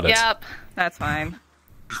 Torty, got it. Yep, that's fine.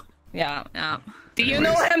 Yeah. Do you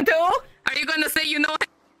know him too? Are you gonna say you know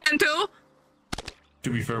him too? To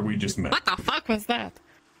be fair, we just met. What the fuck was that?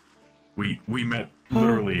 We met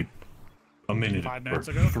literally a minute 5 or minutes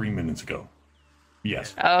ago? 3 minutes ago.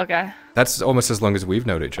 Yes. Oh, okay. That's almost as long as we've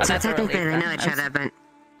known each other. So technically they know each other, but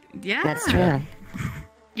yeah, that's true.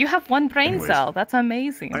 You have one brain Anyways, cell. That's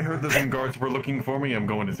amazing. I heard that some guards were looking for me. I'm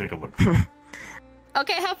going to take a look.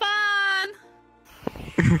 Okay, have fun.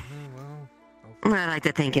 Well, I like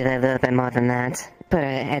to think it a little bit more than that. Put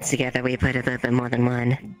our heads together, we put a little bit more than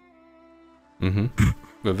one. Mm-hmm.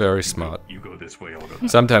 We're very smart. You go this way, I'll go.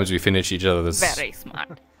 Sometimes we finish each other's Very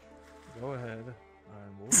smart. Go ahead.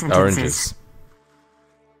 oranges.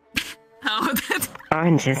 Oh, that's...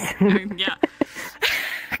 Oranges. Yeah.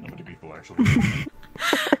 How many people actually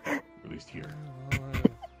released here?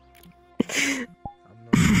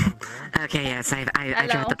 Okay, yes, I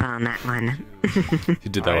dropped the ball on that one. You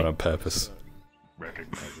did that one on purpose.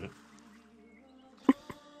 Recognize it.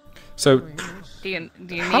 So, Do you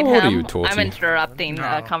need how him? old are you, Torty? I'm interrupting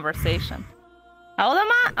the conversation. How old am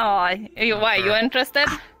I? Oh, why, you interested?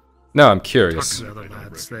 No, I'm curious.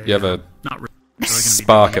 You have a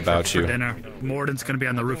spark about you. Dinner. Morden's gonna be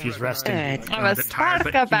on the roof. He's resting. I have a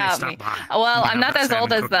spark about me. Well, I'm not as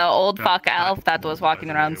old as the old fuck elf that was walking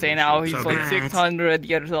around saying, "Oh, he's like 600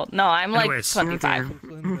 years old." No, I'm like 25.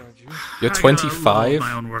 You're 25?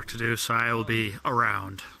 My own work to do, so I will be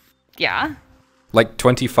around. Yeah. Like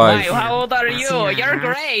 25. Why, how old are you? You're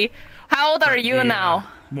gray. How old are you now?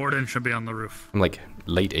 Morden should be on the roof. I'm like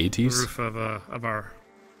late 80s. The roof of our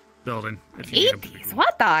building. If you need him to be. 80s?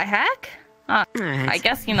 What the heck? I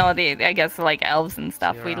guess I guess like elves and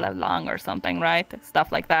stuff. We live long or something, right?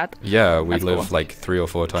 Stuff like that. Yeah, we That's live cool. like 3 or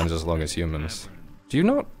 4 times as long as humans. Do you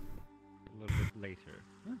not? A little bit later.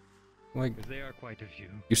 Like, Because they are quite a few.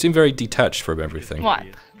 you seem very detached from everything. What?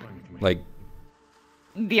 Like,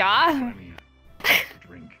 Yeah.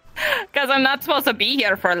 Because I'm not supposed to be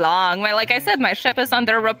here for long. Well, like I said, my ship is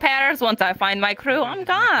under repairs. Once I find my crew, I'm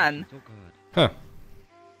gone. huh.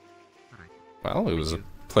 Well, it was a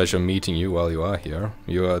pleasure meeting you while you are here.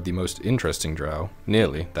 You are the most interesting drow,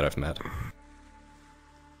 nearly, that I've met.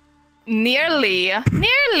 Nearly.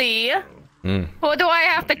 Hmm. Who do I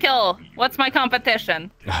have to kill? What's my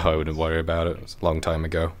competition? Oh, I wouldn't worry about it. It was a long time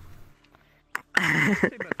ago.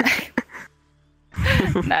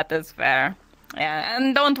 That is fair. Yeah,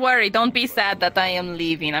 and don't worry, don't be sad that I am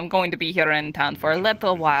leaving. I'm going to be here in town for a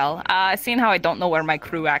little while. Seeing how I don't know where my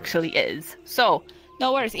crew actually is. So,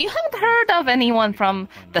 no worries. You haven't heard of anyone from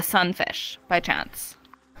the Sunfish, by chance?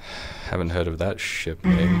 Haven't heard of that ship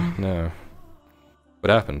name, no. What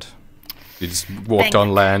happened? You just walked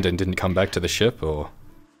on land and didn't come back to the ship, or?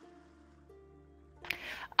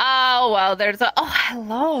 Oh, well, there's a... Oh,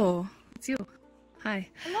 hello. It's you. Hi.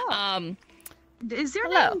 Hello. Is your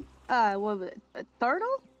hello. name, what was it, a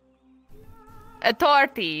turtle? A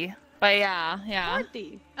torty. But yeah.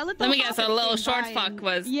 Torty. Let me guess, a little short fuck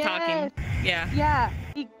was talking. Yeah. Yeah.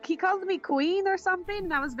 He called me queen or something,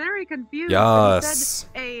 and I was very confused. Yes.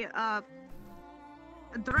 He said a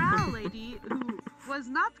drow lady who was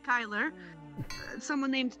not Kyler, someone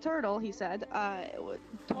named Turtle, he said,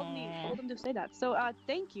 told him to say that. So,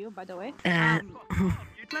 thank you, by the way.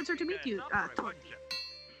 pleasure to meet you.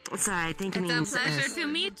 Sorry, I think it It's means. a pleasure to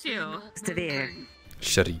meet you. Severe.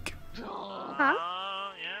 Sharik. Huh?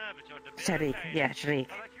 Sharik. Yeah, Sharik.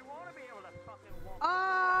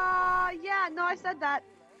 Yeah, no, I said that.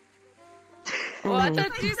 What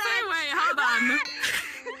did you say? Wait, hold on.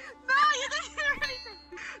 No, you didn't hear anything.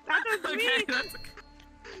 That was me. Okay, that's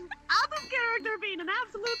Out of character being an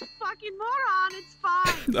absolute fucking moron. It's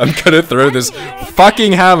fine. I'm gonna throw this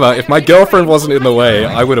fucking hammer. If my girlfriend wasn't in the way,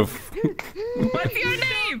 I would have. What's your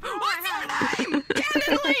name? What's your name?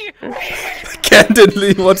 Candidly!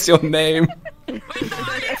 Candidly, what's your name? Wait, no,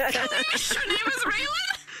 your name is Raylan?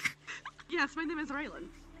 Yes, my name is Raylan.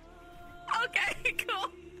 Okay, cool.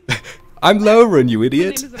 I'm Lauren, you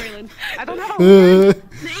idiot. My name is Raylan. I don't know.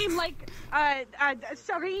 Name like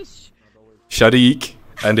Sarish. Sharik,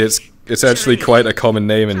 and it's actually quite a common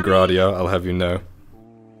name in Gradia. I'll have you know.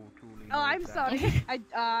 Oh, I'm sorry.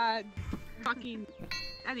 Fucking.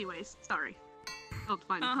 Anyways, sorry. Don't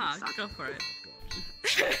find it. Go for it.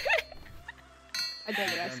 I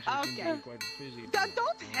digress. Okay.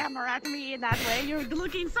 Don't hammer at me in that way. You're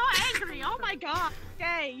looking so angry. Oh my god.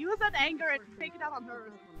 Okay, use that anger and take it out on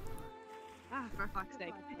her. Ah, for fuck's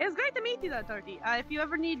sake. It was great to meet you, though, 30. If you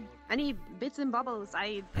ever need any bits and bubbles,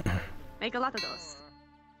 I make a lot of those.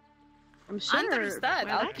 I'm sure. Understood.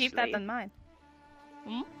 I'll keep that actually. in mind.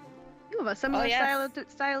 Hmm? You have a similar Oh, yes.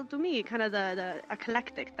 style to me, kind of the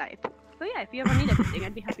eclectic type. So yeah, if you ever need anything,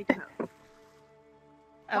 I'd be happy to help.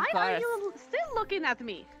 Of Why are course. you still looking at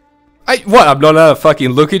me? What? I'm not allowed to fucking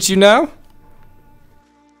look at you now?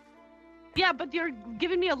 Yeah, but you're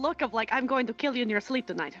giving me a look of like I'm going to kill you in your sleep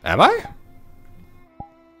tonight. Am I?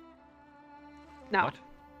 No.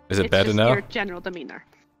 Is it It's better just now? your general demeanor.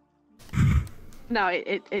 No,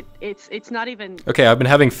 it's not even. Okay, I've been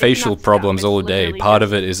having it's facial not stuff, problems it's all day. literally Part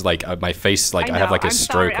just- of it is like my face, like I have know, like a I'm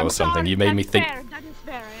stroke sorry, or I'm something. sorry, You made me that's think. fair, that is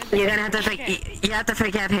fair, You're gonna have to you have to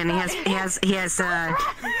forgive him. He has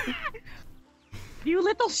You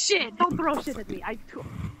little shit! Don't throw shit at me. I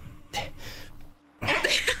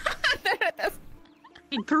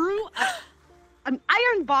He threw an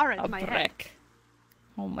iron bar at my head.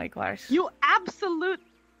 Oh my gosh. You absolute.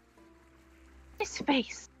 His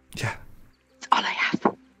face. Yeah. It's all I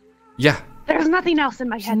have. Yeah. There's nothing else in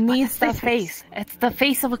my head. but Needs the this face. It's the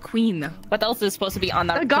face of a queen. What else is supposed to be on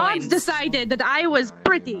our The gods coins? decided that I was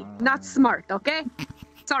pretty, not smart. Okay.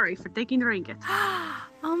 Sorry for taking the ringgit.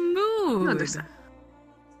 A mood. You understand?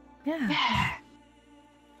 Yeah.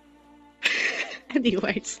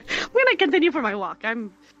 Anyways, we're gonna continue for my walk.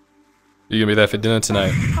 I'm. You're gonna be there for dinner tonight.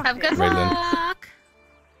 Have good Raylan. luck.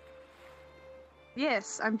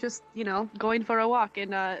 Yes, I'm just, going for a walk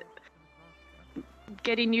and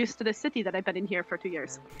getting used to the city that I've been in here for 2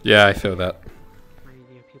 years. Yeah, I feel that.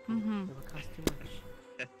 Mm-hmm.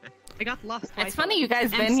 I got lost. It's funny you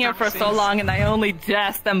guys been here for so long and I only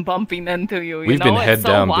just am bumping into you. We've been It's head so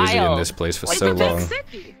down wild. busy in this place for so long.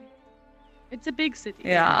 City. It's a big city.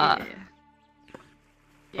 Yeah.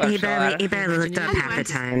 he barely looked up half the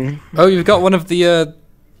time. Oh, you've got one of the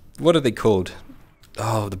what are they called?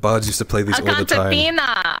 Oh, the bards used to play these all the time.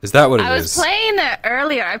 Contafina. Is that what it I is? was playing it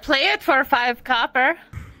earlier. I play it for 5 copper.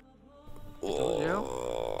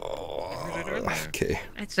 Okay.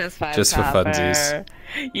 It's just 5 Just for copper. funsies.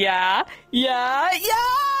 Yeah.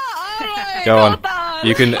 Alright, Go on. hold on.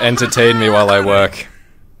 You can entertain me while I work.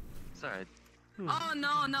 Sorry. Oh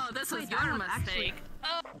no, this is your mistake.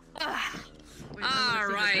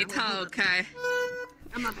 Alright, okay.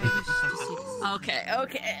 I'm not Okay.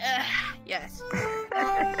 Yes.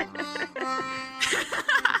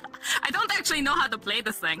 I don't actually know how to play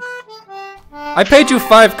this thing. I paid you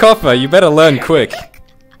 5 copper. You better learn quick.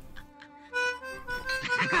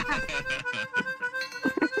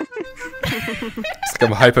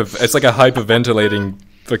 It's like a hyperventilating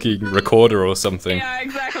fucking recorder or something. Yeah,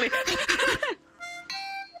 exactly.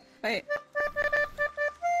 Wait.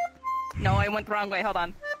 No, I went the wrong way. Hold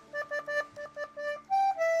on.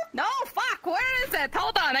 No, fuck! Where is it?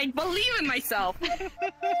 Hold on, I believe in myself.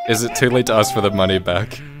 Is it too late to ask for the money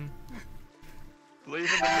back?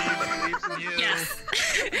 Believe in me, believes in you. Yes.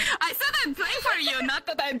 I said I'd play for you, not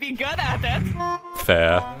that I'd be good at it.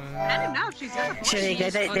 Fair. I don't know if she's gonna.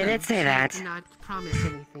 They did say that. Do not promise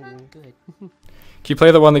anything good. Can you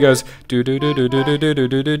play the one that goes do do do do do do do do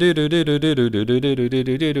do do do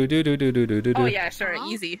do do do? Oh yeah, sure,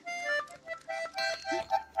 easy.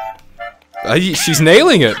 She's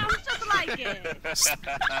nailing it. Just like it.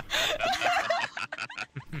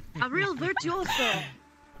 A real virtuoso.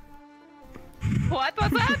 What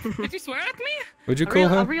was that? Did you swear at me? What'd you A call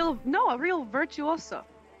her? a real virtuoso.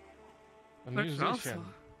 A musician.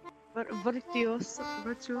 Virtuoso.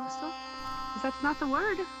 That's not the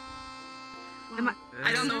word.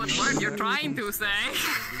 I don't know what word you're trying to say.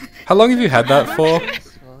 How long have you had that for?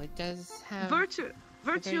 Well, it does have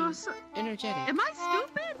Virtuoso. energetic. Am I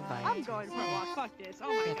stupid? I'm going for a walk. Fuck this. Oh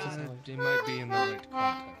my god. It might be in the right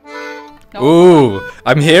context. Ooh,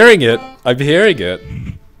 I'm hearing it. I'm hearing it.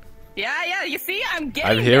 Yeah, you see, I'm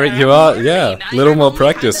getting I'm hearing there. you I'm are, learning. yeah. I Little have more only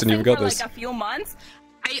practice had and you've got for this. like a few months.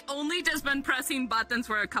 I only just been pressing buttons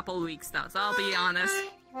for a couple weeks though, so I'll be honest.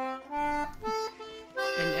 And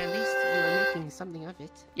at least you're making something of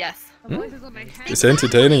it. Yes. It's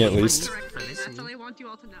entertaining at least. That's all I want you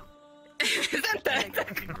all to know. Isn't that?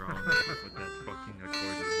 Something wrong with that fucking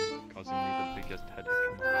accord is causing me the biggest headache.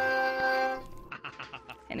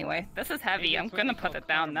 Anyway, this is heavy. I'm gonna put it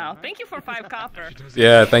down now. Thank you for 5 copper.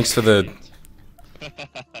 Yeah, thanks for the...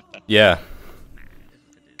 Yeah.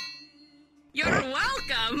 You're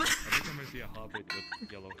welcome.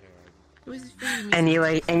 And you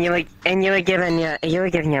were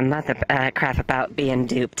giving your mother crap about being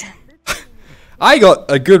duped. I got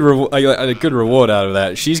a good reward out of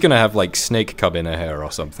that. She's gonna have like snake cub in her hair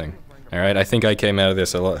or something. All right, I think I came out of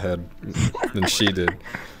this a lot ahead than she did.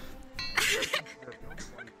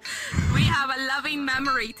 We have a loving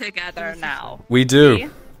memory together now. We do. See?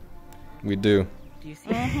 We do.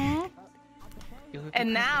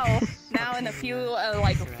 And now in a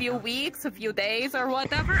few weeks, a few days or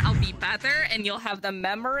whatever, I'll be better, and you'll have the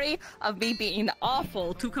memory of me being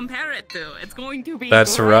awful to compare it to. It's going to be.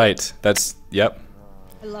 That's great. right. That's yep.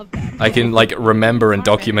 I love that. I can like remember and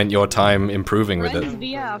document your time improving with Friends it.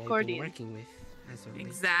 via accordion.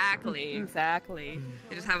 Exactly.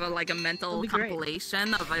 I just have a mental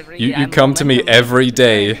compilation of every. You come to me every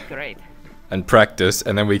day. Great. And practice,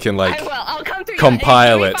 and then we can like I will. I'll come to you.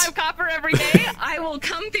 compile Give me it. 5 copper every day. I will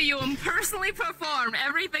come to you and personally perform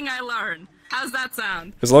everything I learn. How's that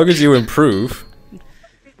sound? As long as you improve.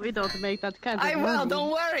 We don't make that kind of I will.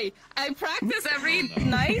 Don't worry. I practice every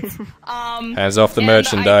night. Hands off the and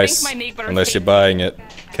merchandise, I think my neighbor unless you're buying it.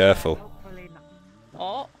 Careful.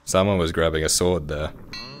 Oh. Someone was grabbing a sword there.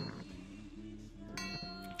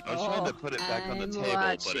 I was trying to put it back on the table,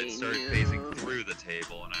 but it started phasing through the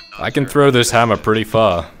table, and I'm not I can throw this hammer pretty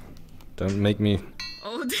far. Don't make me.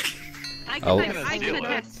 Oh, I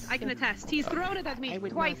can attest. He's thrown it at me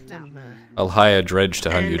twice now. I'll hire Dredge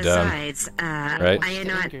to hunt you down. Besides, right? I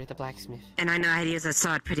know the blacksmith. And I know how to use a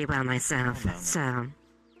sword pretty well myself, so...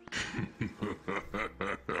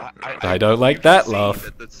 I don't like that laugh.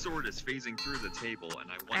 That the sword is phasing through the table,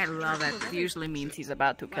 and I love it. It usually means he's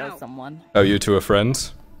about to kill someone. Oh, you two are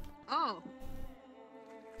friends? Oh.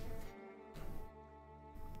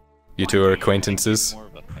 You two are acquaintances?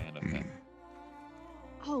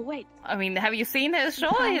 Oh wait. I mean, have you seen his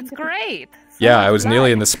show? It's great. Yeah, I was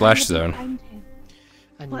nearly in the splash zone.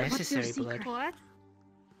 Unnecessary blood. What?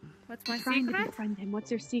 What's my Trying to secret? befriend him. What's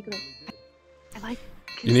your secret? I like.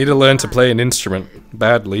 You need to learn to play an instrument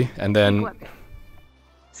badly, and then...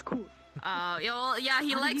 It's cool. Yeah,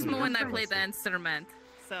 he likes me when I play the instrument.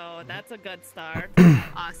 So that's a good start.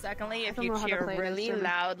 Secondly, if you cheer really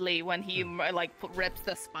loudly when he rips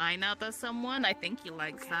the spine out of someone, I think he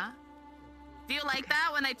likes that. Do you like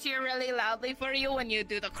that when I cheer really loudly for you when you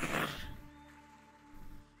do the?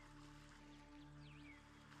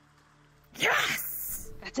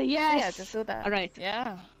 Yes. That's a yes. Yeah, just do that. All right.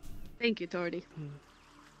 Yeah. Thank you, Tordy.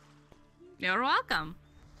 You're welcome.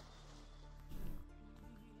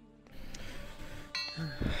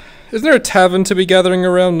 Isn't there a tavern to be gathering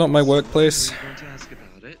around, not my workplace?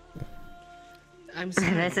 I'm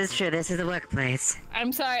sorry. This is true, this is the workplace.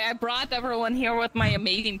 I'm sorry, I brought everyone here with my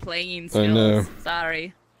amazing playing skills. I know.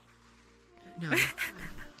 Sorry. No. I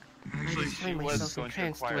find myself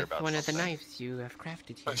entranced with one of the knives you have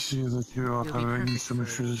crafted here. I see that you are having some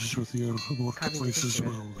issues with your workplace as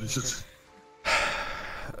well, is it?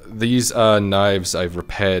 These are knives I've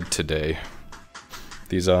repaired today.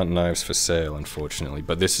 These aren't knives for sale, unfortunately,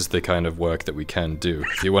 but this is the kind of work that we can do.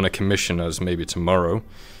 If you want to commission us maybe tomorrow,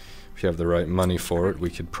 if you have the right money for it, we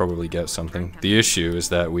could probably get something. The issue is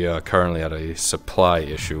that we are currently at a supply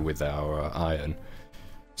issue with our iron,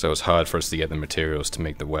 so it's hard for us to get the materials to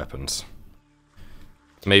make the weapons.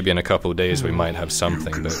 Maybe in a couple of days we might have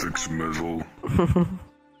something, but... Fix metal.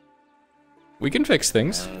 We can fix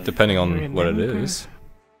things, depending on what it is.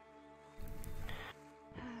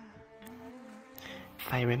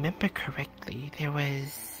 If I remember correctly, there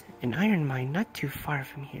was an iron mine not too far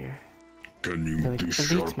from here. Can you So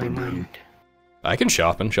it eludes my mind. I can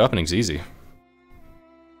sharpen. Sharpening's easy.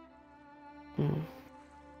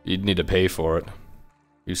 You'd need to pay for it.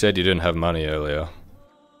 You said you didn't have money earlier.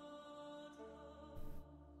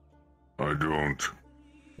 I don't.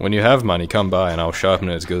 When you have money, come by and I'll sharpen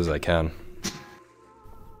it as good as I can.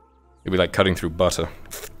 It'd be like cutting through butter.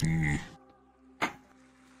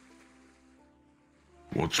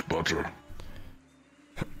 What's butter?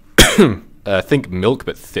 Think milk,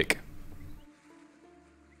 but thick.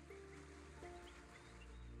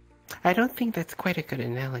 I don't think that's quite a good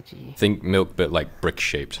analogy. Think milk, but like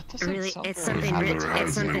brick-shaped. Really, it's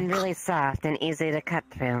something really soft and easy to cut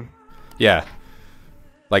through. Yeah.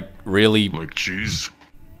 Like, really... Like cheese?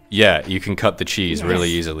 Yeah, you can cut the cheese really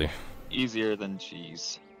easily. Easier than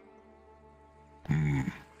cheese.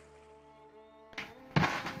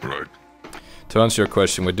 Right. To answer your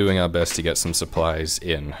question, we're doing our best to get some supplies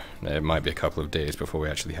in. It might be a couple of days before we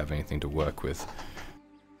actually have anything to work with.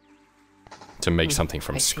 To make something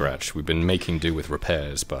from scratch. We've been making do with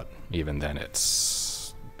repairs, but even then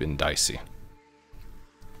it's been dicey.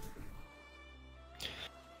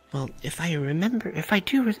 Well, if I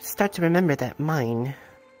do start to remember that mine,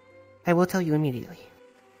 I will tell you immediately.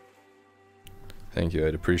 Thank you,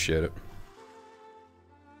 I'd appreciate it.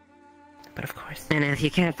 But of course. And if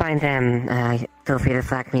you can't find them, feel free to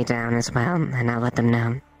flag me down as well, and I'll let them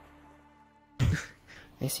know.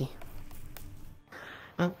 I see.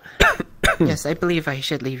 Well, yes, I believe I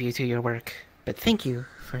should leave you to your work. But thank you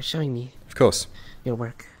for showing me. Of course. Your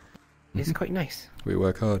work. It's quite nice. We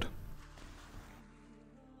work hard.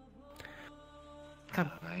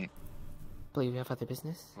 Come. Right. Believe you have other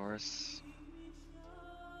business? Of course.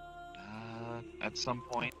 At some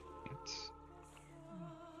point,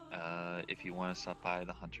 if you want to stop by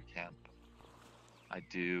the hunter camp, I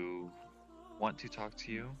do want to talk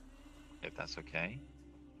to you, if that's okay.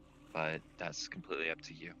 But that's completely up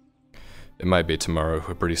to you. It might be tomorrow.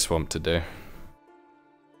 We're pretty swamped today.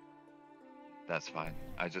 That's fine.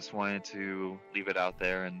 I just wanted to leave it out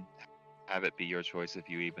there and have it be your choice if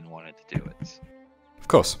you even wanted to do it. Of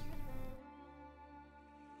course.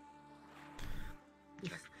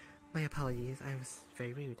 My apologies. I was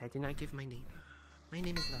very rude. I did not give my name. My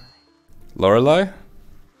name is Lorelei. Lorelei?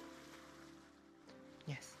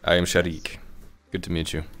 Yes. I am Sharik. Good to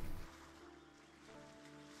meet you.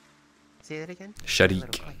 Say that again?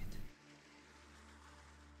 Sharik.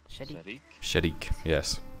 Sharik. Sharik,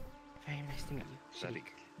 yes. Very nice to meet you. Sharik.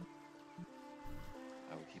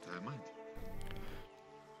 I will keep that in mind.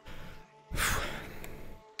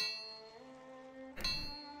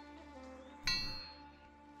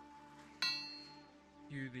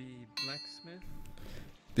 You the blacksmith?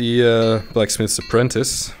 The blacksmith's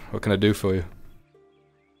apprentice. What can I do for you?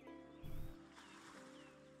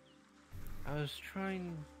 I was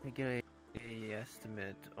trying to get a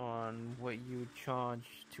estimate on what you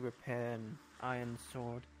charge to repair an iron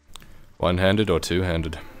sword. One-handed or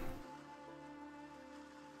two-handed?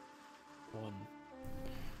 One.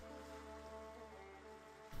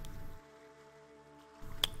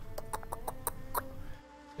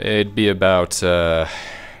 It'd be about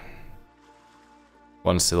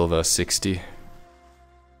 1 silver 60.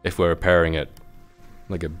 If we're repairing it,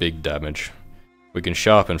 like a big damage. We can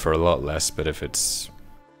sharpen for a lot less, but if it's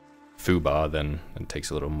foobar, then it takes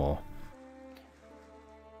a little more.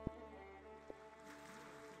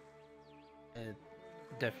 It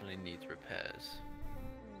definitely needs repairs.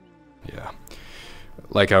 Yeah.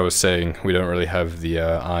 Like I was saying, we don't really have the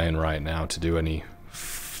iron right now to do any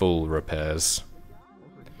full repairs.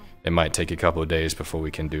 It might take a couple of days before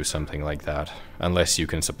we can do something like that. Unless you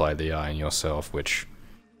can supply the iron yourself, which,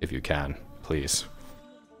 if you can, please.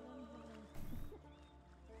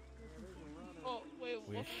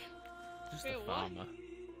 Wish. Just a farmer.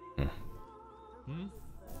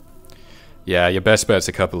 Yeah, your best bet's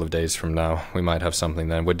a couple of days from now. We might have something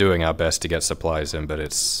then. We're doing our best to get supplies in, but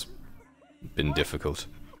it's been difficult.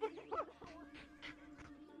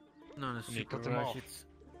 Not a super rush. It's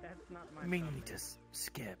mainly just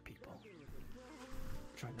scare people.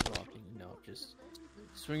 Trying to rob you, just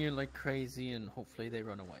swing it like crazy and hopefully they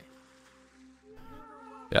run away.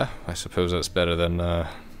 Yeah, I suppose that's better than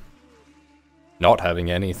not having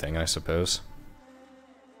anything, I suppose.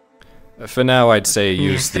 For now, I'd say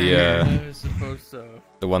use the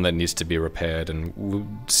the one that needs to be repaired, and we'll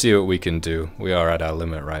see what we can do. We are at our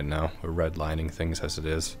limit right now. We're redlining things as it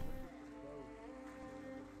is.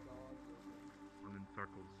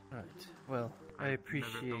 Right. Well, I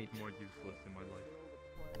appreciate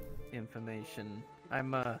information.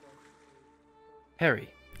 I'm Harry.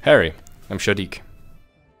 Harry, I'm Shadik,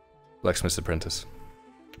 blacksmith's apprentice.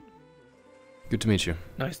 Good to meet you.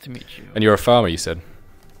 Nice to meet you. And you're a farmer, you said?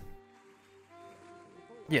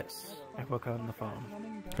 Yes, I work out on the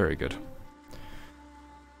farm. Very good.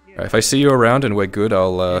 Right, if I see you around and we're good,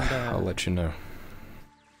 I'll let you know.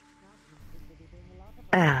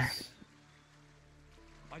 I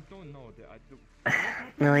don't know.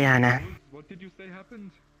 Liliana. What did you say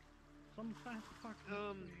happened?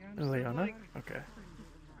 Ileana? Okay.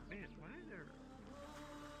 Man, why are there?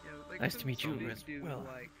 Yeah, like, Nice to meet you something as do, well.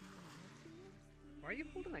 Like, why are you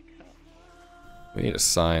holding a cup? We need a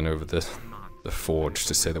sign over the forge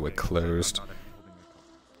to say that we're closed.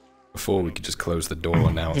 Before we could just close the door,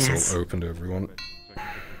 and now it's all open to everyone.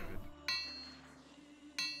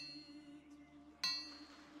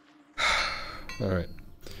 Alright.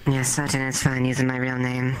 Yes, certain it's fine using my real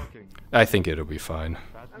name. I think it'll be fine.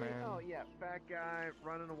 Oh yeah, fat guy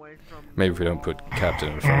running away from. Maybe if we don't put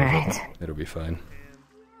Captain in front of it, it'll be fine.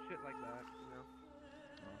 Shit like that,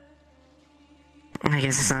 you know. I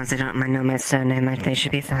guess as long as they don't know my surname, they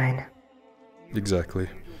should be fine. Exactly.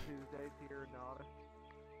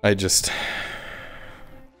 I just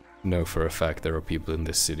know for a fact there are people in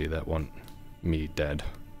this city that want me dead.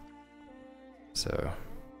 So,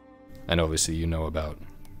 and obviously you know about,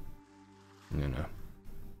 you know.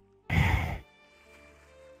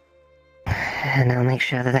 And I'll make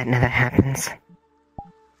sure that never happens.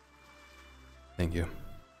 Thank you.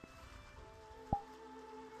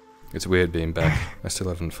 It's weird being back. I still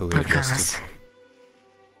haven't fully adjusted.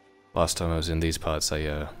 Last time I was in these parts,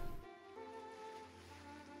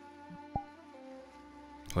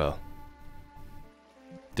 well,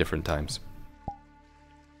 different times.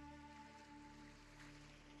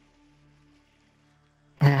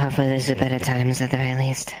 Hopefully there's a better times at the very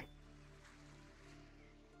least.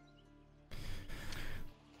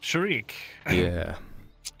 Sharik. Yeah.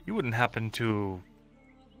 You wouldn't happen to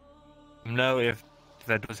know if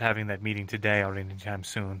that was having that meeting today or anytime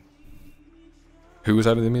soon? Who was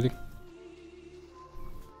having the meeting?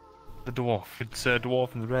 The dwarf. It's a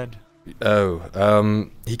dwarf in the red. Oh,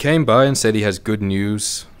 he came by and said he has good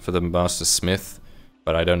news for the Master Smith,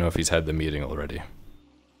 but I don't know if he's had the meeting already.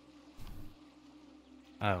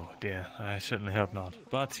 Oh dear, I certainly hope not.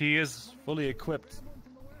 But he is fully equipped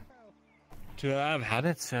to have had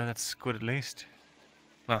it, so that's good at least.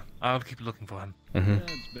 Well, I'll keep looking for him. Mm-hmm.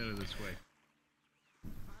 It's better this way.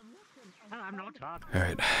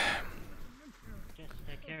 Alright.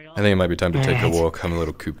 I think it might be time to take a walk. I'm a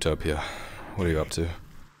little cooped up here. What are you up to?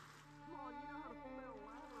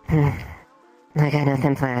 I got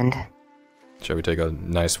nothing planned. Shall we take a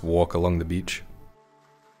nice walk along the beach?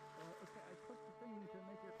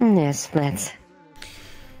 Yes, let's.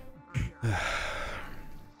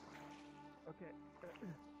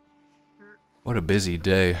 What a busy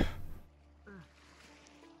day.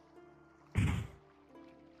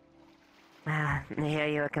 Here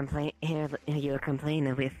you were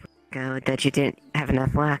complaining a week ago that you didn't have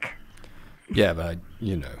enough work. Yeah, but,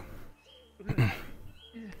 you know.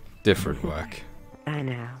 Different work. I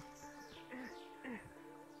know.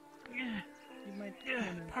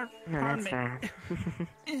 No, that's fair.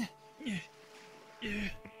 I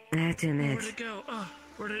have to admit, Where'd it go? Oh,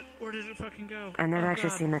 where did it fucking go? I've never Oh, actually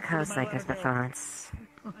God. seen the Where coast did my like this ladder before. go? It's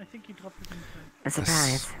I think you dropped it in a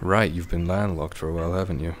surprise. That's right, you've been landlocked for a while,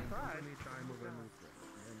 haven't you?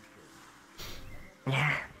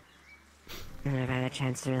 Yeah. I've never had a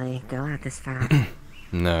chance to really go out this far.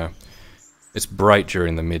 No. It's bright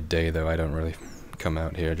during the midday, though. I don't really come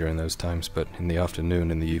out here during those times, but in the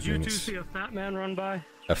afternoon and the Did you evening two it's... see a fat man run by?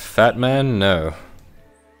 A fat man? No.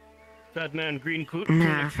 Fat man, green coat, No,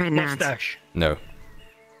 tunic, afraid not. mustache. No.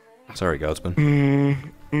 Sorry, Guardsman.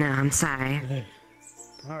 No, I'm sorry.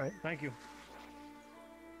 All right, thank you.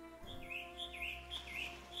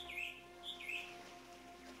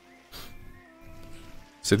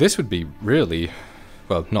 So this would be really...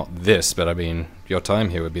 Well, not this, but I mean, your time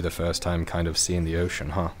here would be the first time kind of seeing the ocean,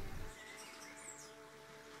 huh?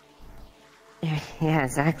 Yeah,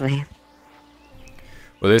 exactly.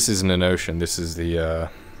 Well, this isn't an ocean, this is the,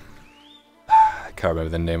 I can't remember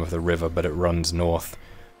the name of the river, but it runs north.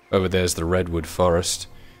 Over there's the Redwood Forest,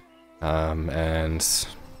 and...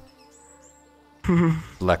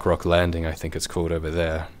 Black Rock Landing, I think it's called over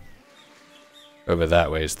there. Over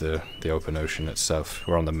that way is the open ocean itself.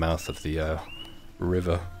 We're on the mouth of the,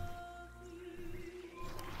 river.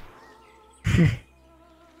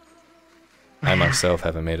 I myself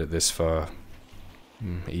haven't made it this far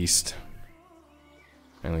east.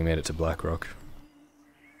 I only made it to Black Rock.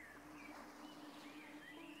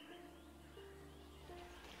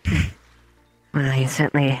 Well, you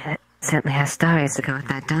certainly have stories to go with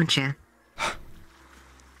that, don't you?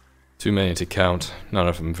 Too many to count. None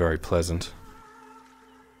of them very pleasant.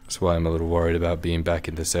 That's why I'm a little worried about being back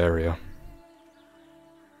in this area.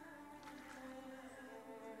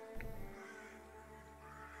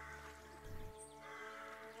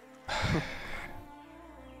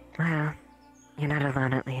 Well, you're not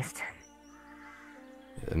alone at least.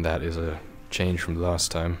 And that is a change from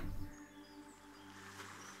last time.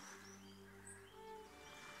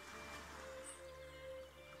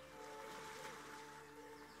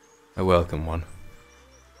 A welcome one.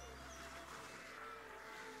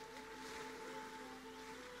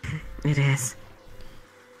 It is.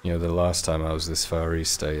 You know, the last time I was this far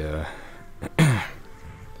east, it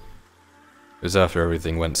was after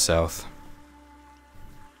everything went south.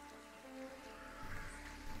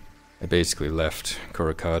 I basically left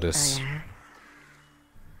Coracardus. Oh,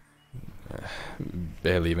 yeah?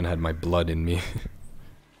 Barely even had my blood in me.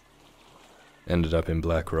 Ended up in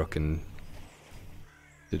Blackrock and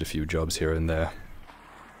did a few jobs here and there.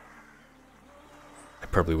 I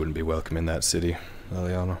probably wouldn't be welcome in that city,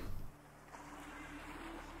 Liliana.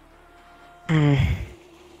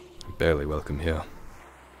 Barely welcome here.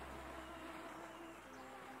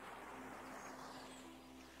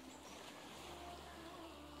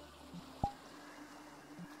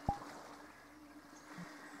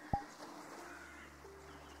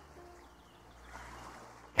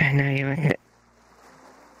 I know you were.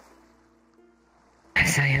 I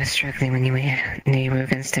saw you were struggling when you knew you were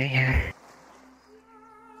gonna stay here.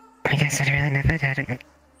 I guess I'd really never had a good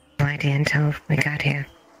idea until we got here.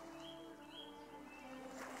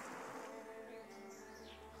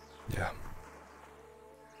 Yeah.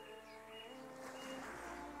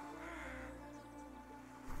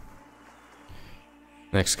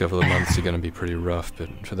 Next couple of months are gonna be pretty rough,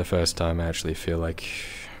 but for the first time I actually feel like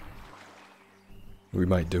we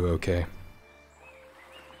might do okay.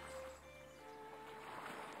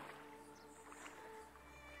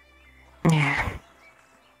 Yeah.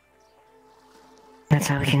 That's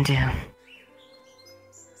all we can do.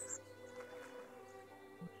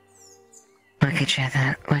 Work each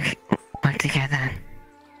other, work together.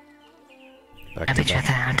 Help each other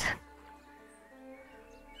out.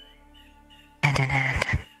 Hand in hand.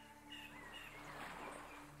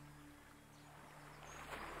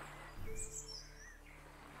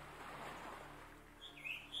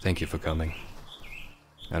 Thank you for coming.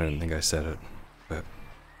 I don't think I said it, but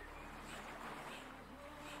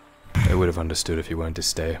I would have understood if you wanted to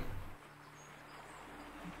stay.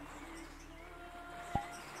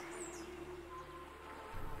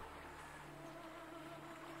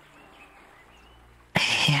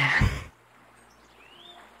 Yeah.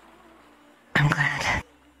 I'm glad.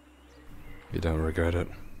 You don't regret it.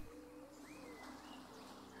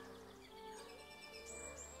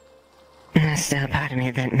 There's still a part of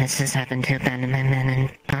me that misses having to abandon my men and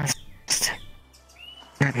past.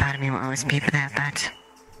 That part of me will always be there, but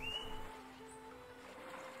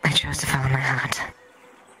I chose to follow my heart.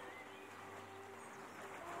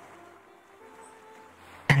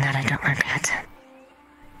 And that I don't regret.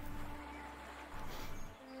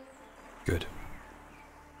 Good.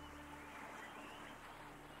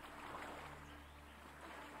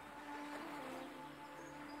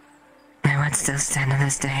 My words still stand to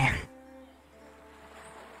this day.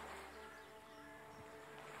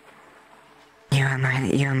 You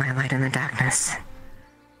are my light in the darkness.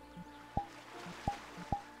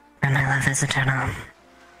 And my love is eternal.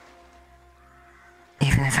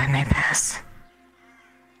 Even if I may pass.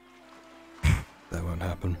 That won't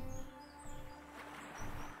happen.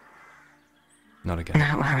 Not again. No,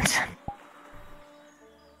 it won't.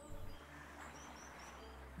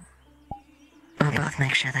 We'll both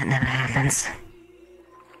make sure that never happens.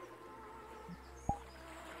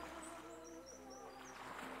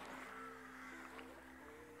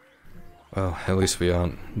 Well, at least we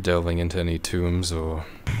aren't delving into any tombs or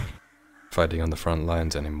fighting on the front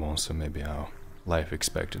lines anymore, so maybe our life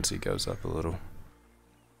expectancy goes up a little.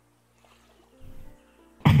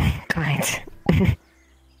 Quite.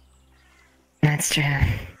 That's true.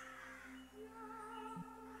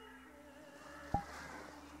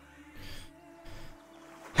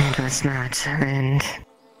 And we're smart, and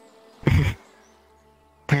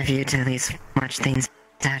if you to at least watch things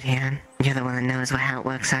out here, you're the one that knows how it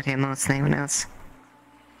works out here more than anyone else.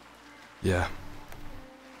 Yeah.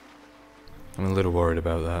 I'm a little worried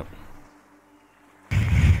about that.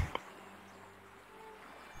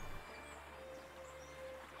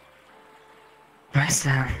 Why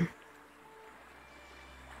so? I'm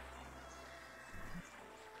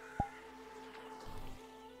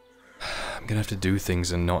gonna have to do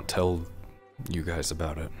things and not tell you guys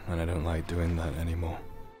about it, and I don't like doing that anymore.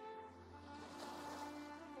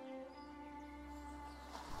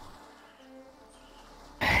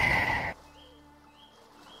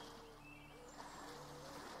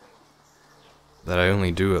 That I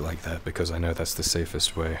only do it like that because I know that's the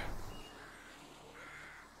safest way.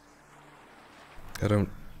 I don't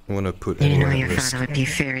want to put You know anyone at your risk. father would be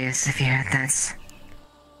furious if you heard this.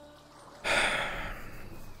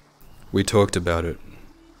 We talked about it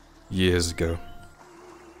years ago,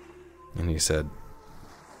 and he said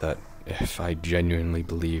that if I genuinely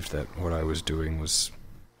believed that what I was doing was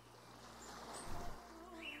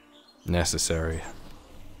necessary.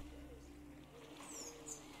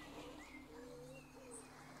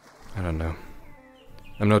 I don't know.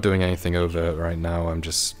 I'm not doing anything overt right now, I'm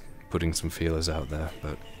just putting some feelers out there,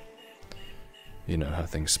 but you know how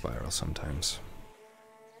things spiral sometimes.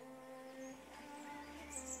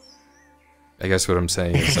 I guess what I'm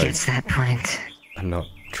saying is If it gets that point, I'm not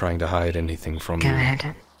trying to hide anything from go you.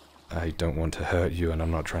 ahead. I don't want to hurt you, and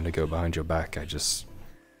I'm not trying to go behind your back. I just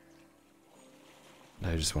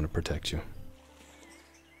want to protect you.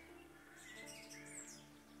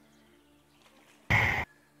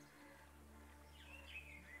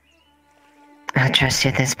 I'll trust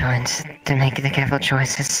you at this point to make the careful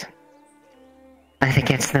choices. But if it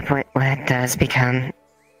gets to the point where it does become...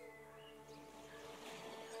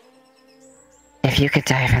 If you could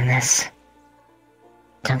die from this,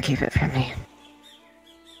 don't keep it from me.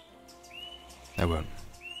 I won't.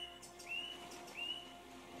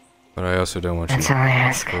 But I also don't want you That's all I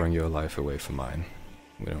ask. throwing your life away for mine.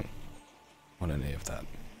 We don't want any of that.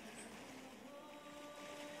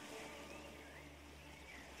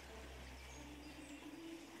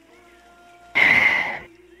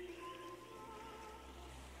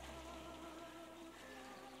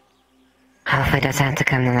 Hopefully it doesn't have to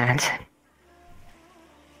come to that.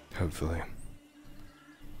 Hopefully.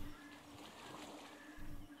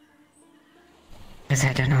 Because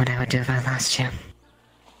I don't know what I would do if I lost you.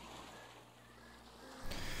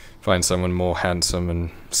 Find someone more handsome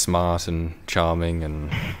and smart and charming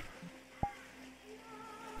and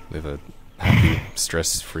live a happy,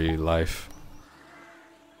 stress-free life.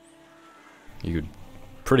 You could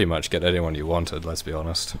pretty much get anyone you wanted, let's be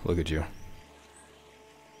honest. Look at you.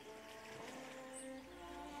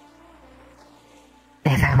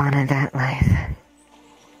 If I wanted that life...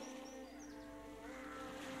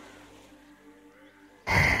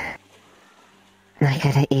 I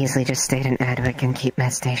could have easily just stayed in Adwick and keep my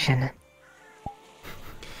station.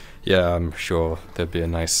 Yeah, I'm sure there'd be a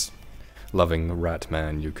nice, loving rat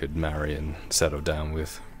man you could marry and settle down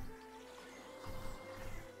with.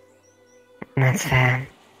 That's fair.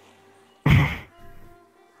 I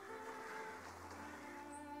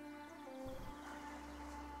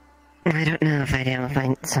don't know if I'd be able to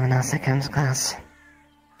find someone else that comes close.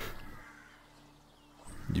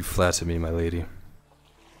 You flatter me, my lady.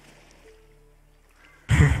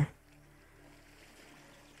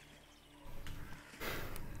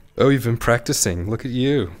 Oh, you've been practicing. Look at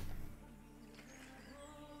you.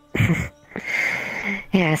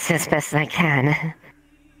 Yes, as best as I can.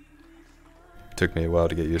 Took me a while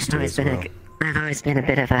to get used to it as well. I've always been a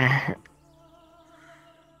bit of a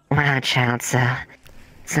wild child, so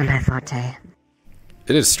it's not my forte.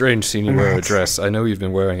 It is strange seeing you wear a dress. I know you've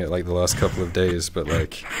been wearing it like the last couple of days, but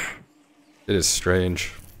like, it is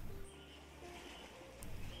strange.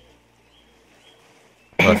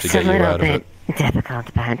 I'll have to get you out of it.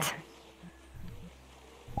 Difficult, but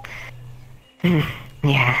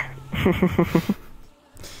yeah.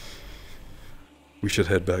 We should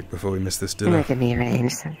head back before we miss this dinner. Look at me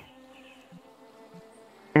arrange.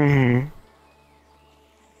 Mm-hmm.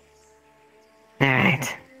 All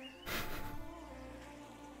right.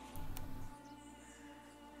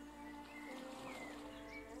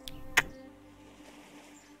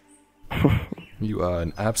 You are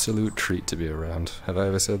an absolute treat to be around. Have I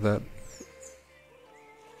ever said that?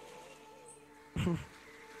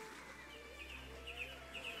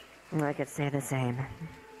 I could say the same.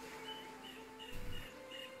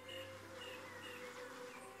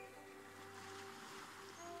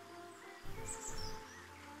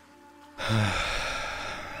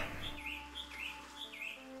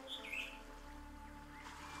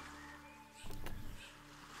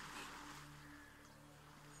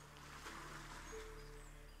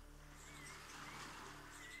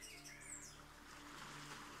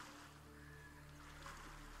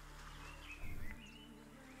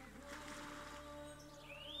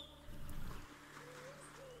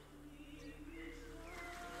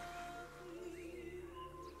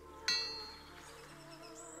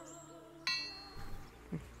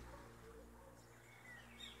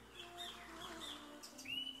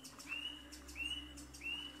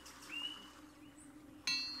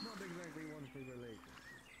 Not exactly one to relate.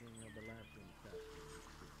 The last one.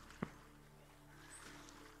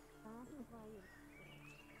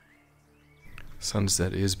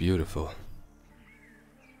 Sunset is beautiful.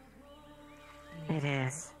 It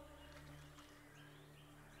is.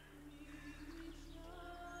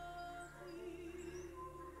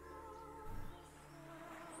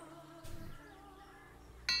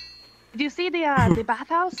 Did you see the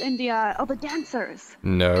bathhouse and the dancers?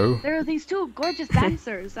 No. There are these two gorgeous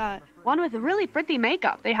dancers. One with really pretty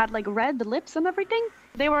makeup. They had like red lips and everything.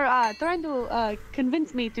 They were trying to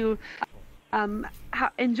convince me to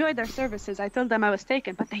enjoy their services. I told them I was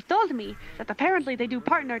taken, but they told me that apparently they do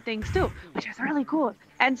partner things too, which is really cool.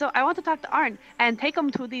 And so I want to talk to Arn and take him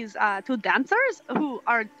to these two dancers who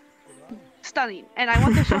are stunning. And I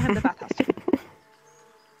want to show him the bathhouse too,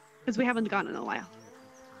 because we haven't gone in a while.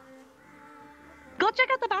 Go check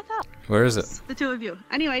out the bathhouse. Where is it? The two of you.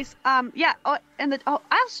 Anyways, yeah. Oh,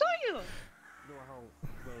 I'll show you.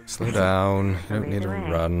 Slow down. You don't need to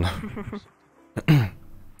run.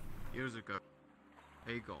 Years ago.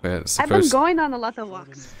 I've been going on a lot of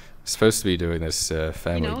walks. Supposed to be doing this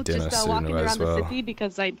family dinner just soon walking as around well. the city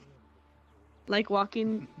because I like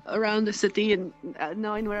walking around the city and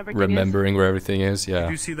knowing where everything Remembering where everything is, yeah.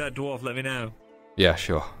 If you see that dwarf, let me know. Yeah,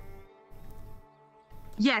 sure.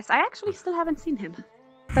 Yes, I actually still haven't seen him.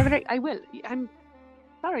 But I will. I'm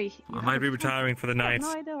sorry. I might be retiring for the I night.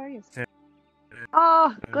 have no idea where he is.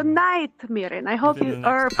 Oh, good night, Mirin. I hope you.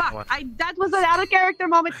 Or fuck, that was an out of character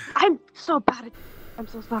moment. I'm so bad at. I'm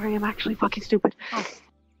so sorry. I'm actually fucking stupid. Oh,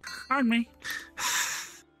 pardon me.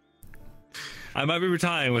 I might be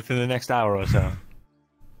retiring within the next hour or so.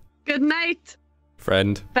 Good night,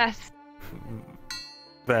 Friend. Best.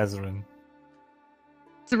 Bezrin.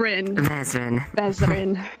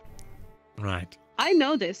 Bezrin. Right. I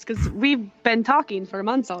know this because we've been talking for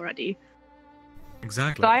months already.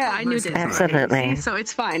 Exactly. So I knew this. Absolutely. Already, so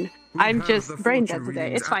it's fine. I'm just brain dead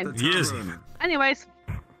today. It's fine. Yes. Anyways.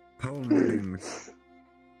 Home readings.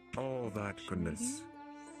 All that goodness.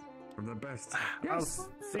 From the best. I'll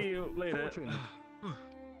see you later.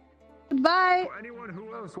 Goodbye. For anyone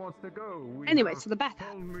who else wants to go. Anyway, so the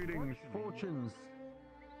bathhouse. Home readings, fortunes.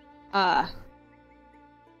 Fuck.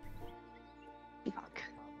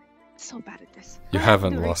 So bad at this. You I have to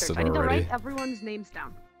haven't do lost research. it I need to already. write everyone's names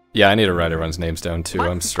down. Yeah, I need to write everyone's names down too.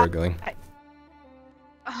 I'm struggling.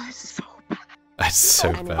 Oh, this is so bad. That's so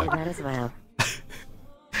I need bad. that as well.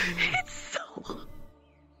 It's so.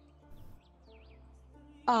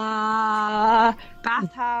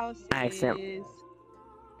 Bathhouse is.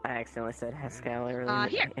 I accidentally said Haskell earlier.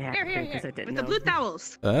 Here. With the blue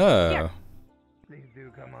towels. Oh. Here. Please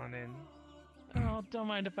do come on in. Oh, don't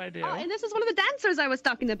mind if I do. Oh, and this is one of the dancers I was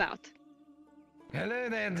talking about. Hello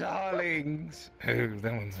there, darlings. Oh,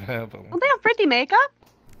 that one's verbal. Don't they have pretty makeup?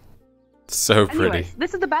 So pretty. Anyways,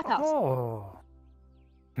 this is the bathhouse. Oh.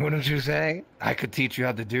 Wouldn't you say? I could teach you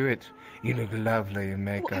how to do it. You look lovely in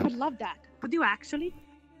makeup. Oh, I would love that. Would you actually?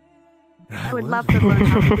 I would love to learn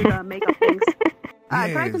how to do the makeup things.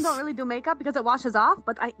 Triton don't really do makeup because it washes off,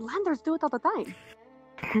 but Landers do it all the time.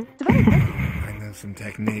 It's very pretty. I know some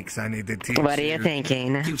techniques I need to teach you. What are you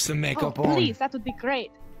thinking? Keep some makeup Oh, on. please, that would be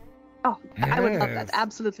great. Oh, I would love that.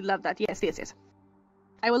 Absolutely love that. Yes.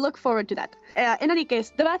 I will look forward to that. In any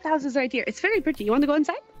case, the bathhouse is right here. It's very pretty. You want to go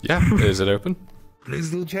inside? Yeah, is it open?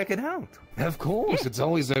 Please do check it out. Of course, it's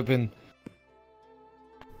always open.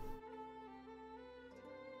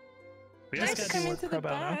 Let's come into the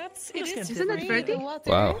baths. Isn't it pretty? Wow.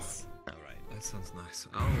 Alright, that sounds nice.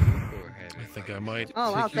 I'll go ahead. I think I might.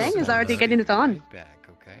 Oh wow, Thang is already getting it on. Back,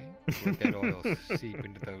 okay? Let that oil seep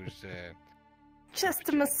into those. Just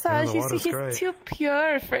a massage. You see, he's too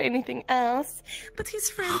pure for anything else. But his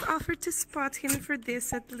friend offered to spot him for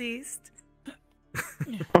this at least.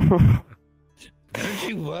 Don't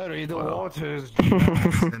you worry, the water's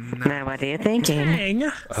Now, what are you thinking?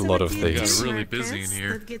 A lot of things. Got really busy in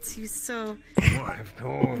here. That gets you so. Of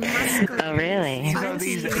course. Oh, really? Got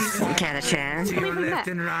a chance? Left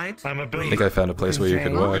and right. I'm a I builder. think I found a place where you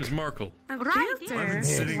can work. It's Markle. A builder.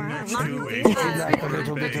 Sitting next to a Like a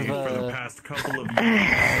little bit of for the a... past couple of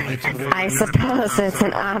years. I suppose it's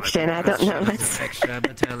an option. I don't know.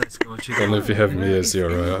 Only if you have me as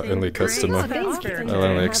your only customer. I'll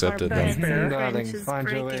only accept it then. Darling, find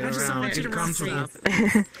your way around.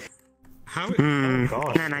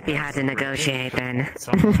 That might be hard to negotiate then.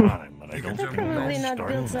 Probably not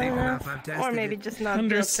built enough. Or maybe just not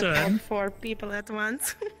built to hold 4 people at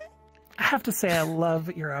once. I have to say, I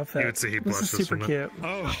love your outfit. You would say he This is blushes super from cute.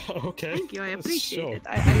 Oh, okay. Thank you, I appreciate it.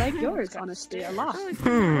 I like yours, honestly, a lot.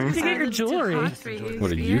 Did you get your jewelry?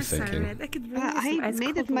 What are you thinking? I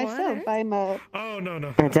made it myself. I'm a... Oh,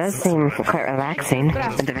 no. It does seem quite relaxing,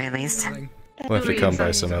 at the very least. We'll have to come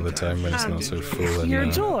by some other time when it's not so full Your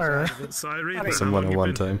and jeweler. some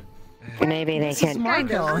one-on-one time. Maybe they could...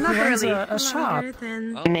 Michael, he has a shop.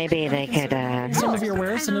 Maybe they could Some of your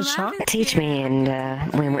wares in his shop? teach me, and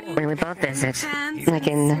when we both visit, I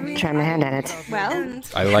can try my hand at it. Well,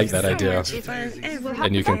 I like that idea.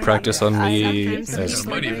 And you can practice on me as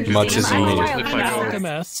much as you need.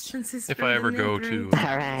 If I ever go to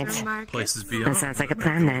Alright. places That beyond. sounds like a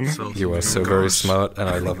plan then. You are so very smart, and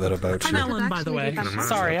I love that about I'm you. Ellen, by the way.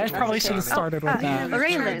 Sorry, I probably should have started with that.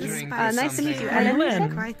 Raylan, nice to meet you. I'm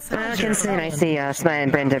Ellen. Lynn. Considering I see your smile,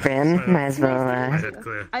 Brenda Brim, might as well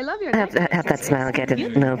I love your have that smile get a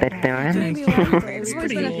little bit more. We've always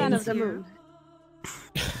been a fan of the moon.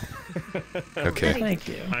 Okay. Thank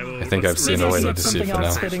you. I think I've seen all I need to see Something for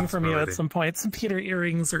else now. fitting for you at some point. Some Peter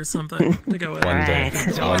earrings or something to go with. One day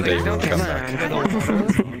we'll come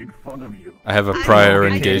back. I have a prior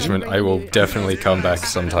engagement. I will definitely come back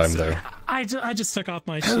sometime though. I just took off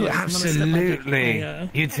my shoes. Oh, absolutely.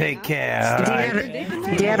 You take care.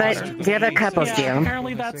 Do you have a couples Yeah, deal?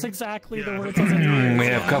 apparently that's exactly the words I was in. We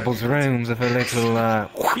have couples rooms if a little, You know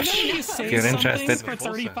when you say if you're something interested. for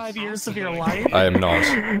 35 years of your life? I am not.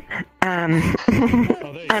 I'm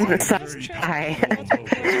sorry.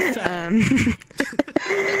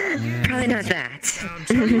 Probably not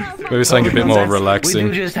that. Maybe something a bit more We relaxing.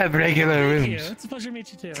 do just have regular rooms. It's a pleasure to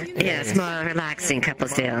meet you too. Yes, more relaxing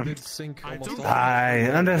couples deal. I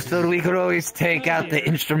understood we could always take out the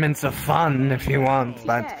instruments of fun if you want,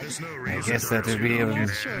 but I guess that would be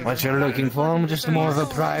what you're looking for, just more of a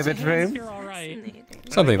private room.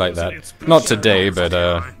 Something like that. Not today, but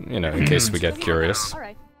you know, in case we get curious.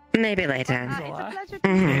 Maybe later.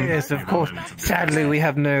 Yes, of course. Sadly, we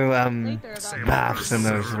have no baths in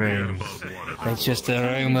those rooms. It's just a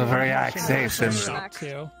room of relaxation.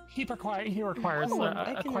 He requires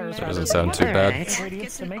acquires That doesn't sound too bad.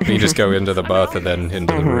 Can you just go into the bath and then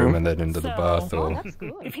into the room and then into the bath, or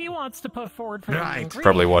If he wants to put forward for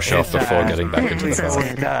probably wash off before getting back into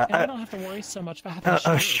the bath? I don't have to worry so much about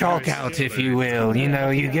A shock out, if you will. You know,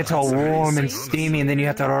 you get all warm and steamy, and then you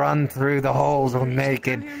have to run through the holes all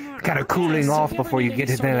naked, kind of cooling off before you get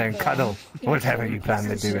in there and cuddle. Whatever you plan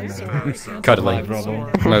to do in there. Cuddling.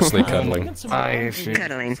 Mostly cuddling. I see.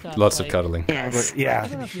 Cuddling. Lots of cuddling. Yes. Yeah.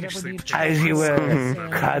 As you were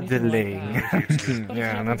cuddling.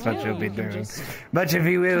 Yeah, that's what you'll be doing. But if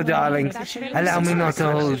you will, darling, allow me not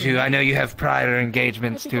to hold you. I know you have prior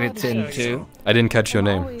engagements to attend to. I didn't catch your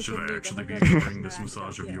name. Should I actually be enjoying this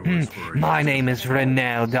massage of yours for My name is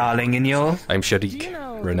Renelle, darling, and yours? I'm Sharik.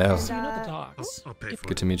 Renelle. I'll pay for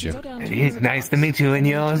Good to meet you. It is nice to meet you, and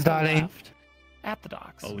yours, darling? At the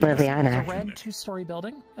docks. Liliana. The red two-story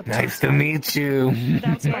building. At the Nice to meet you.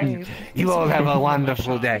 That's my You all have a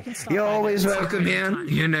wonderful day. You're always welcome here.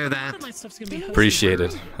 You know that. Appreciate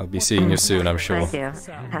it. I'll be seeing you soon, I'm sure.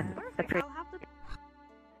 Thank you.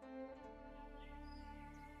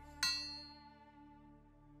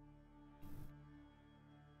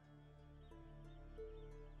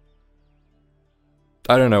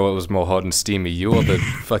 I don't know what was more hot and steamy, you or the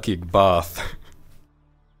fucking bath.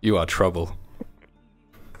 You are trouble.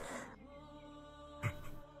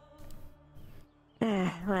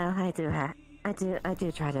 Well, I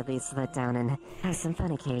do try to at least let down and have some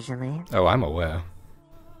fun occasionally. Oh, I'm aware.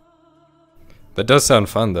 That does sound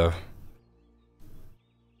fun, though.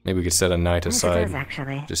 Maybe we could set a night Yes, it aside. does,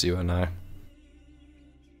 actually. Just you and I.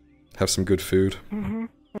 Have some good food. Mm-hmm.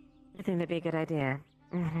 I think that'd be a good idea.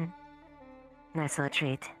 Mm-hmm. Nice little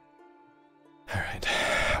treat. Alright.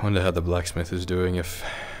 I wonder how the blacksmith is doing if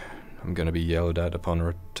I'm gonna be yelled at upon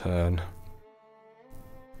return.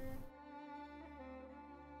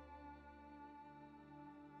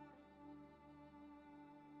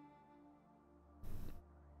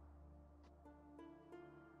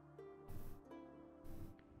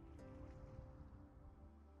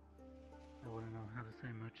 I wouldn't know how to say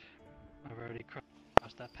much. I've already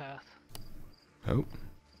crossed that path. Oh.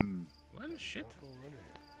 Well, shit.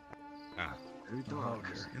 Ah, very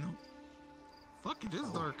dark. You know. Fuck, it is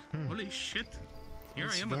dark. Holy shit. Here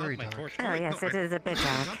I am without my torch. Oh, Wait, yes, no, it is a bit I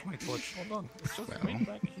dark. got my torch. Hold on. It's just me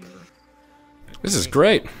back here. This is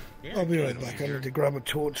great. I'll be right back. I need to grab a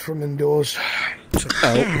torch from indoors.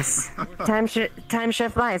 Yes. Time sure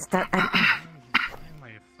flies.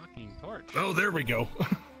 My fucking torch. Oh, there we go. Oh,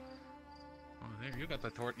 there, you got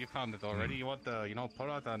the torch. You found it already. You want the, pull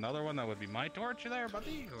out another one that would be my torch there,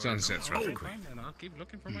 buddy? Or... Sunset's rather Oh, quick. fine, then I'll keep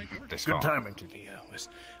looking for my torch. Good timing to the hours.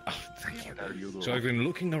 Oh, thank you. So I've been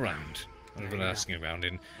looking around. I've been asking around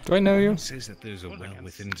in... Do I know you? It says that there's a well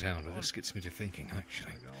within town, but this gets me to thinking,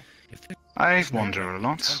 actually. I wander a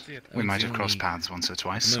lot. We might have crossed paths once or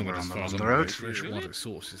twice somewhere on the road. Freshwater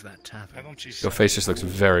source is that tavern. Your face just looks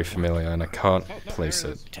very familiar and I can't place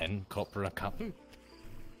it. 10 copper a cup.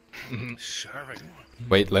 Perfect.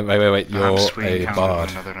 Wait. You're Perhaps we a encounter bard. one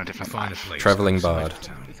another in a different Find a life. place Traveling outside bard. of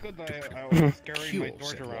town. It's good that I was carrying my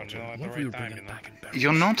torch around, at the right time,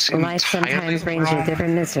 You're not Life entirely sometimes brings you wrong.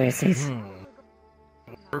 different mysteries.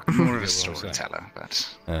 More of a storyteller,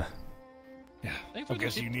 but... Yeah. I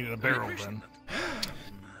guess you needed a barrel then.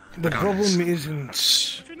 The problem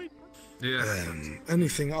isn't Yeah.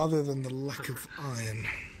 anything other than the lack of iron.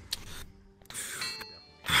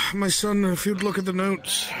 My son, if you'd look at the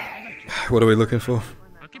notes. What are we looking for?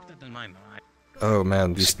 I'll keep that in mind. Oh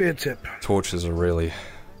man, these spear tip torches are really.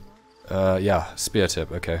 Yeah, spear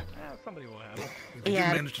tip. Okay. If you did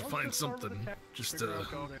manage to find something, just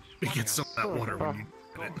get some of that water when you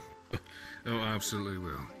get it. Oh, absolutely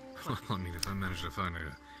will. I mean, if I manage to find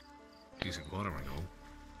a decent watering hole.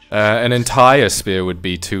 An entire spear would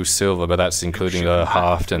be 2 silver, but that's including the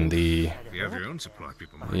haft and the. If you have your own supply,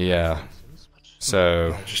 people might. Yeah.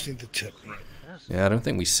 So. I just need the tip. Yeah, I don't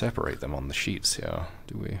think we separate them on the sheets here,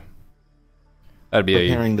 do we? That'd be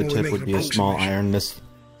Repairing the tip would be a small iron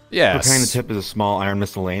Yes. Repairing the tip is a small iron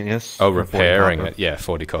miscellaneous. Oh, for 40 repairing copper. it. Yeah,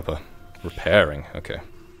 40 copper. Repairing. Okay.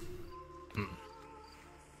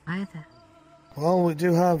 Either. Well, we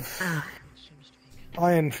do have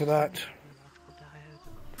iron for that.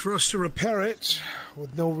 For us to repair it,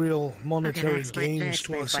 with no real monetary that's my gains next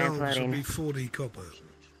to big ourselves, would flooding. be 40 copper.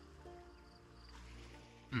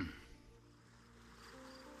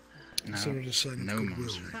 Consider it a sign of No goodwill.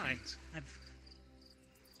 monster.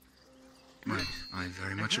 Well, I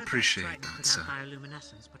very much appreciate that, sir.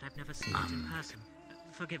 Bioluminescence, but I've never seen it in person.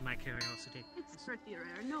 Forgive my curiosity. It's pretty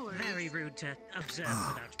rare, no worries. Very rude to observe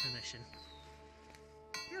without permission.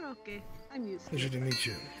 You're okay. I'm used to Pleasure it. to meet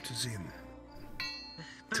you, Tazim.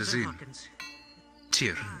 Tazim. Hawkins,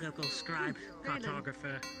 Tyr. local scribe, Raylan.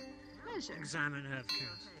 cartographer, Pleasure. examiner of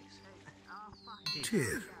curiosities.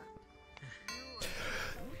 Tyr.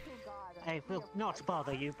 I will not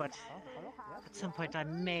bother you, but at some point I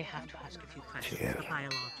may have to ask a few questions. The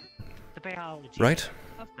biology, the biology. Right.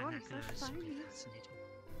 Of course, that's fine.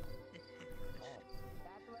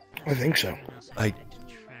 I think so. I.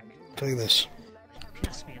 Tell you this.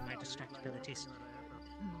 Trust me in my distractibilities.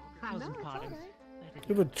 Thousand pardons.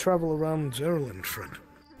 You ever travel around Zerland, friend?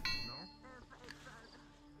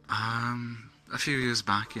 A few years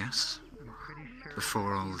back, yes.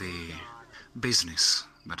 Before all the business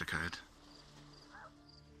that occurred.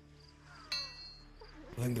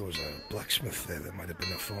 I think there was a blacksmith there that might have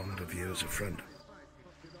been a fond of you as a friend.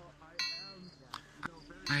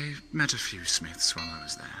 I met a few smiths while I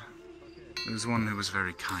was there. There was one who was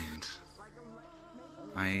very kind.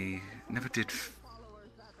 I never did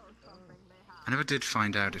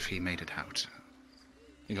find out if he made it out.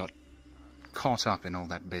 He got caught up in all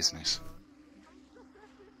that business.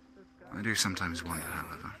 I do sometimes wonder,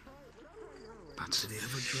 however. But did he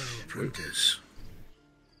ever drown apprentice?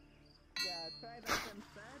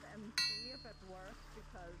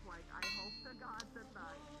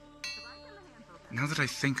 now that I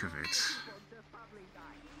think of it,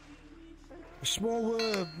 A small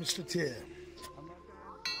world, Mr. Tyr.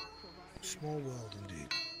 Small world indeed.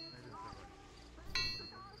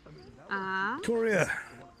 Courier.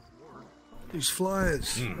 These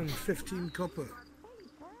flyers and 15 copper.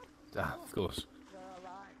 Ah, of course.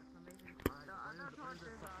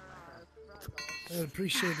 I'd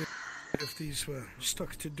appreciate it if these were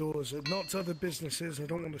stuck to doors. Not to other businesses. I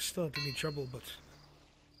don't want to start any trouble, but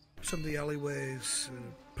some of the alleyways,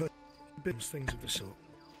 business things of the sort.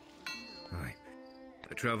 Aye.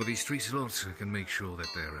 I travel these streets a lot, so I can make sure that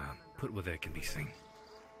they're put where they can be seen.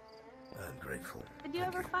 I'm grateful. Did you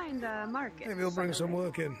ever find a market? Maybe we'll bring some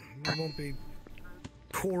work in. We won't be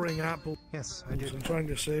coring apples. Yes, I did. I'm trying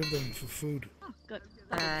to save them for food. Oh, good.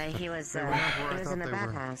 He was in the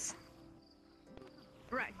bathhouse.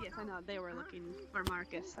 Right, yes, I know. They were looking for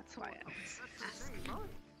Marcus. That's why I was asking.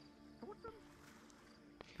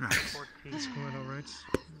 right. It's going alright.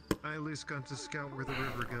 I at least got to scout where the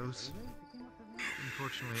river goes.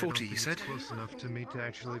 Unfortunately, 40, I don't you think said? it's close enough to me to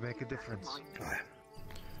actually make a difference.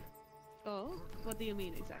 Oh, what do you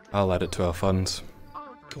mean exactly? I'll add it to our funds.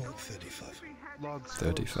 Call it 35. Logs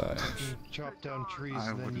 35. Chop down trees I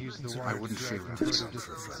and then wouldn't- use the I water wouldn't to feel drag them that. further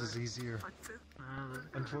distances easier.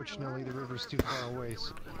 Unfortunately, the river's too far away,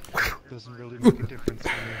 so it doesn't really make a difference to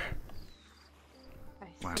me.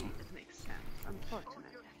 Well, It makes sense, unfortunately.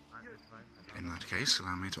 in that case,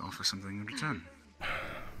 allow me to offer something in return.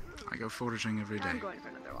 I go foraging every day. I'm going for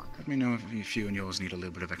another walk. Let me know if you and yours need a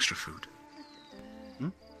little bit of extra food.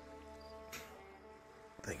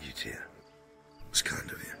 Thank you, Tyr. It's kind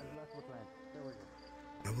of you.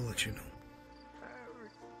 I will let you know.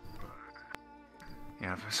 You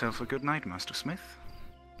have yourself a good night, Master Smith.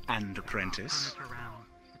 and apprentice.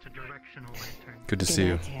 It's a directional lantern. Good to see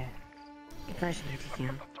you. Pleasure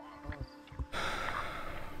meeting you.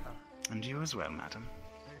 And you as well, madam.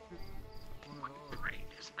 The rain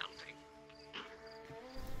is melting.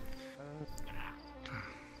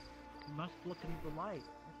 You must look into the light.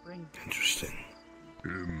 It brings Interesting.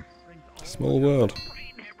 Small world.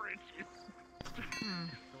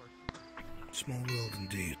 Small world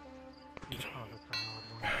indeed.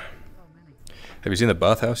 Have you seen the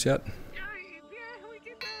bathhouse yet?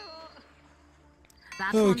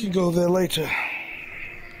 Oh, we can go there later.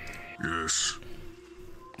 Yes.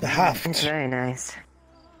 The Haft. It's very nice.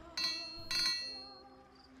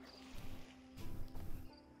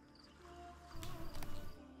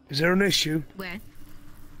 Is there an issue? Where?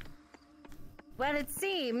 Well, it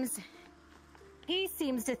seems he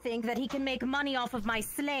seems to think that he can make money off of my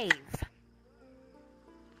slave.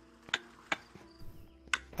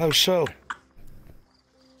 How so?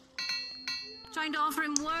 Trying to offer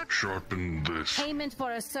him work, Sharpen this. payment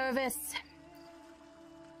for a service,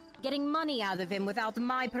 getting money out of him without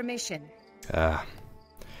my permission. Ah.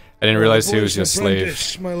 I didn't realize he was your slave.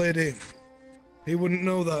 Apprentice, my lady. He wouldn't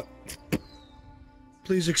know that.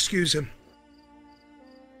 Please excuse him.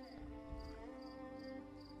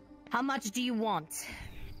 How much do you want?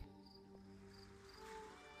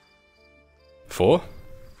 4?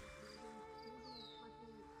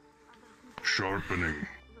 Sharpening.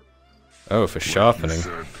 Oh, for sharpening.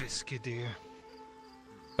 Fisky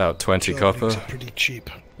About 20 copper. Sharpening's pretty cheap.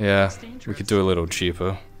 Yeah, we could do a little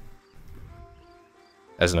cheaper.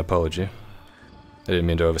 As an apology. I didn't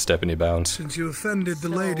mean to overstep any bounds. Since you offended the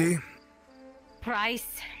lady, Price?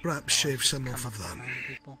 perhaps shave some off of that.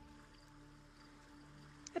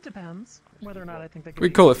 It depends whether or not I think they could. We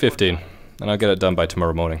call it 15, and I'll get it done by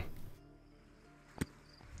tomorrow morning.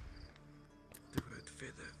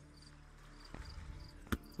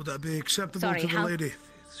 Would that be acceptable Sorry, to the how- lady?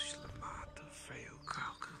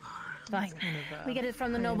 Fine. We get it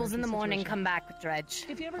from the nobles in the morning, come back with dredge.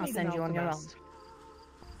 If you ever I'll need send an you on your own. alchemist,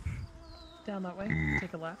 down that way,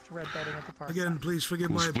 take a left, red building at the park. Again, please forgive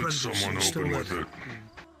We'll my split apprentice. someone He's still open alive. with it.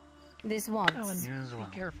 This once. Oh,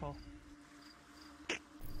 and be careful.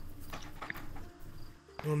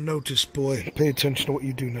 You'll notice, boy. Pay attention to what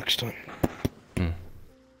you do next time.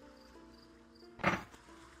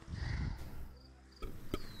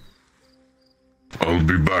 I'll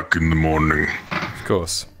be back in the morning. Of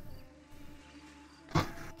course.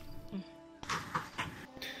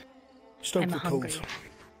 Stoke I'm the hungry. coals.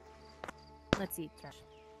 Let's eat, Thresh.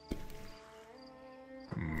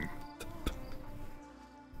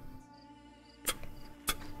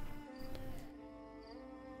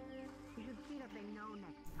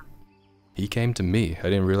 He came to me. I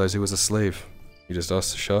didn't realize he was a slave. He just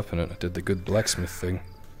asked to sharpen it. I did the good blacksmith thing.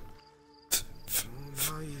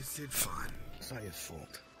 No, you did fine. It's not your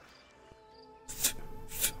fault.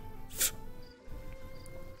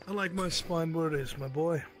 I like my spine where it is, my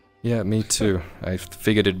boy. Yeah, me too. I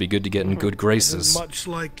figured it'd be good to get in good graces. Much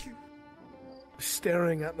like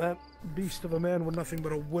staring at that beast of a man with nothing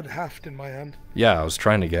but a wood haft in my hand. Yeah, I was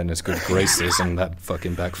trying to get in his good graces, and that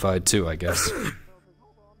fucking backfired too, I guess.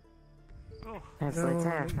 That's No,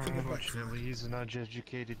 like Unfortunately, he's an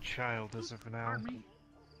uneducated child as of now.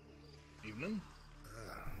 Evening.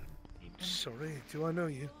 Sorry, do I know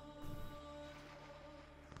you?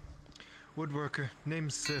 Woodworker,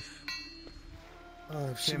 name's Sif.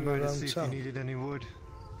 I've seen Came you by to around see if town. you needed any wood.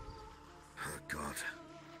 Oh, God.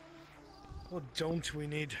 What don't we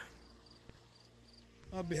need?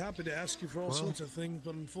 I'd be happy to ask you for all Well- sorts of things,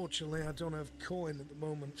 but unfortunately I don't have coin at the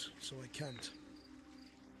moment, so I can't.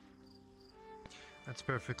 That's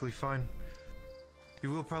perfectly fine.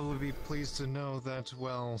 You will probably be pleased to know that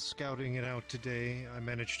while scouting it out today, I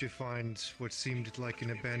managed to find what seemed like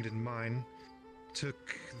an abandoned mine.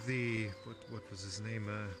 Took the... what was his name?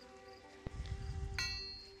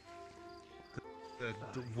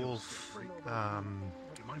 The wolf,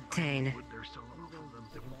 Tane.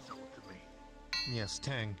 Yes,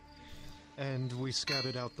 Tang. And we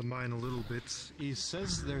scouted out the mine a little bit. He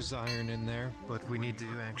says there's iron in there, but we need to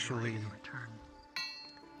actually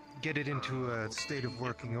get it into a state of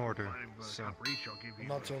working order. So,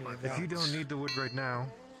 Not only if you that, don't need the wood right now,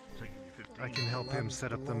 I can help him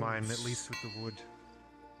set up the mine, at least with the wood.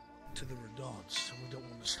 to the Redards, so we don't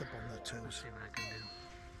want to step on their toes.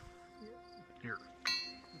 Here.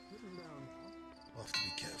 I'll have to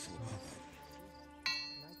be careful about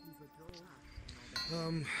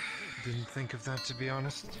that. Didn't think of that, to be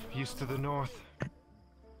honest. Used to the north.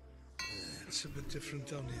 It's a bit different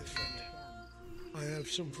down here, friend. I have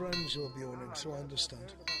some friends who will be owning, so I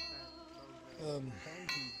understand.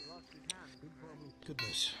 Good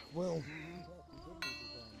Goodness. Well,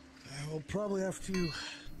 I will probably have to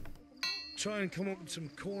try and come up with some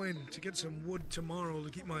coin to get some wood tomorrow to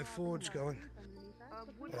keep my forge going.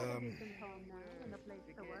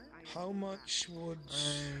 How much would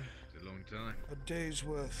a long time. a day's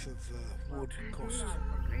worth of wood cost?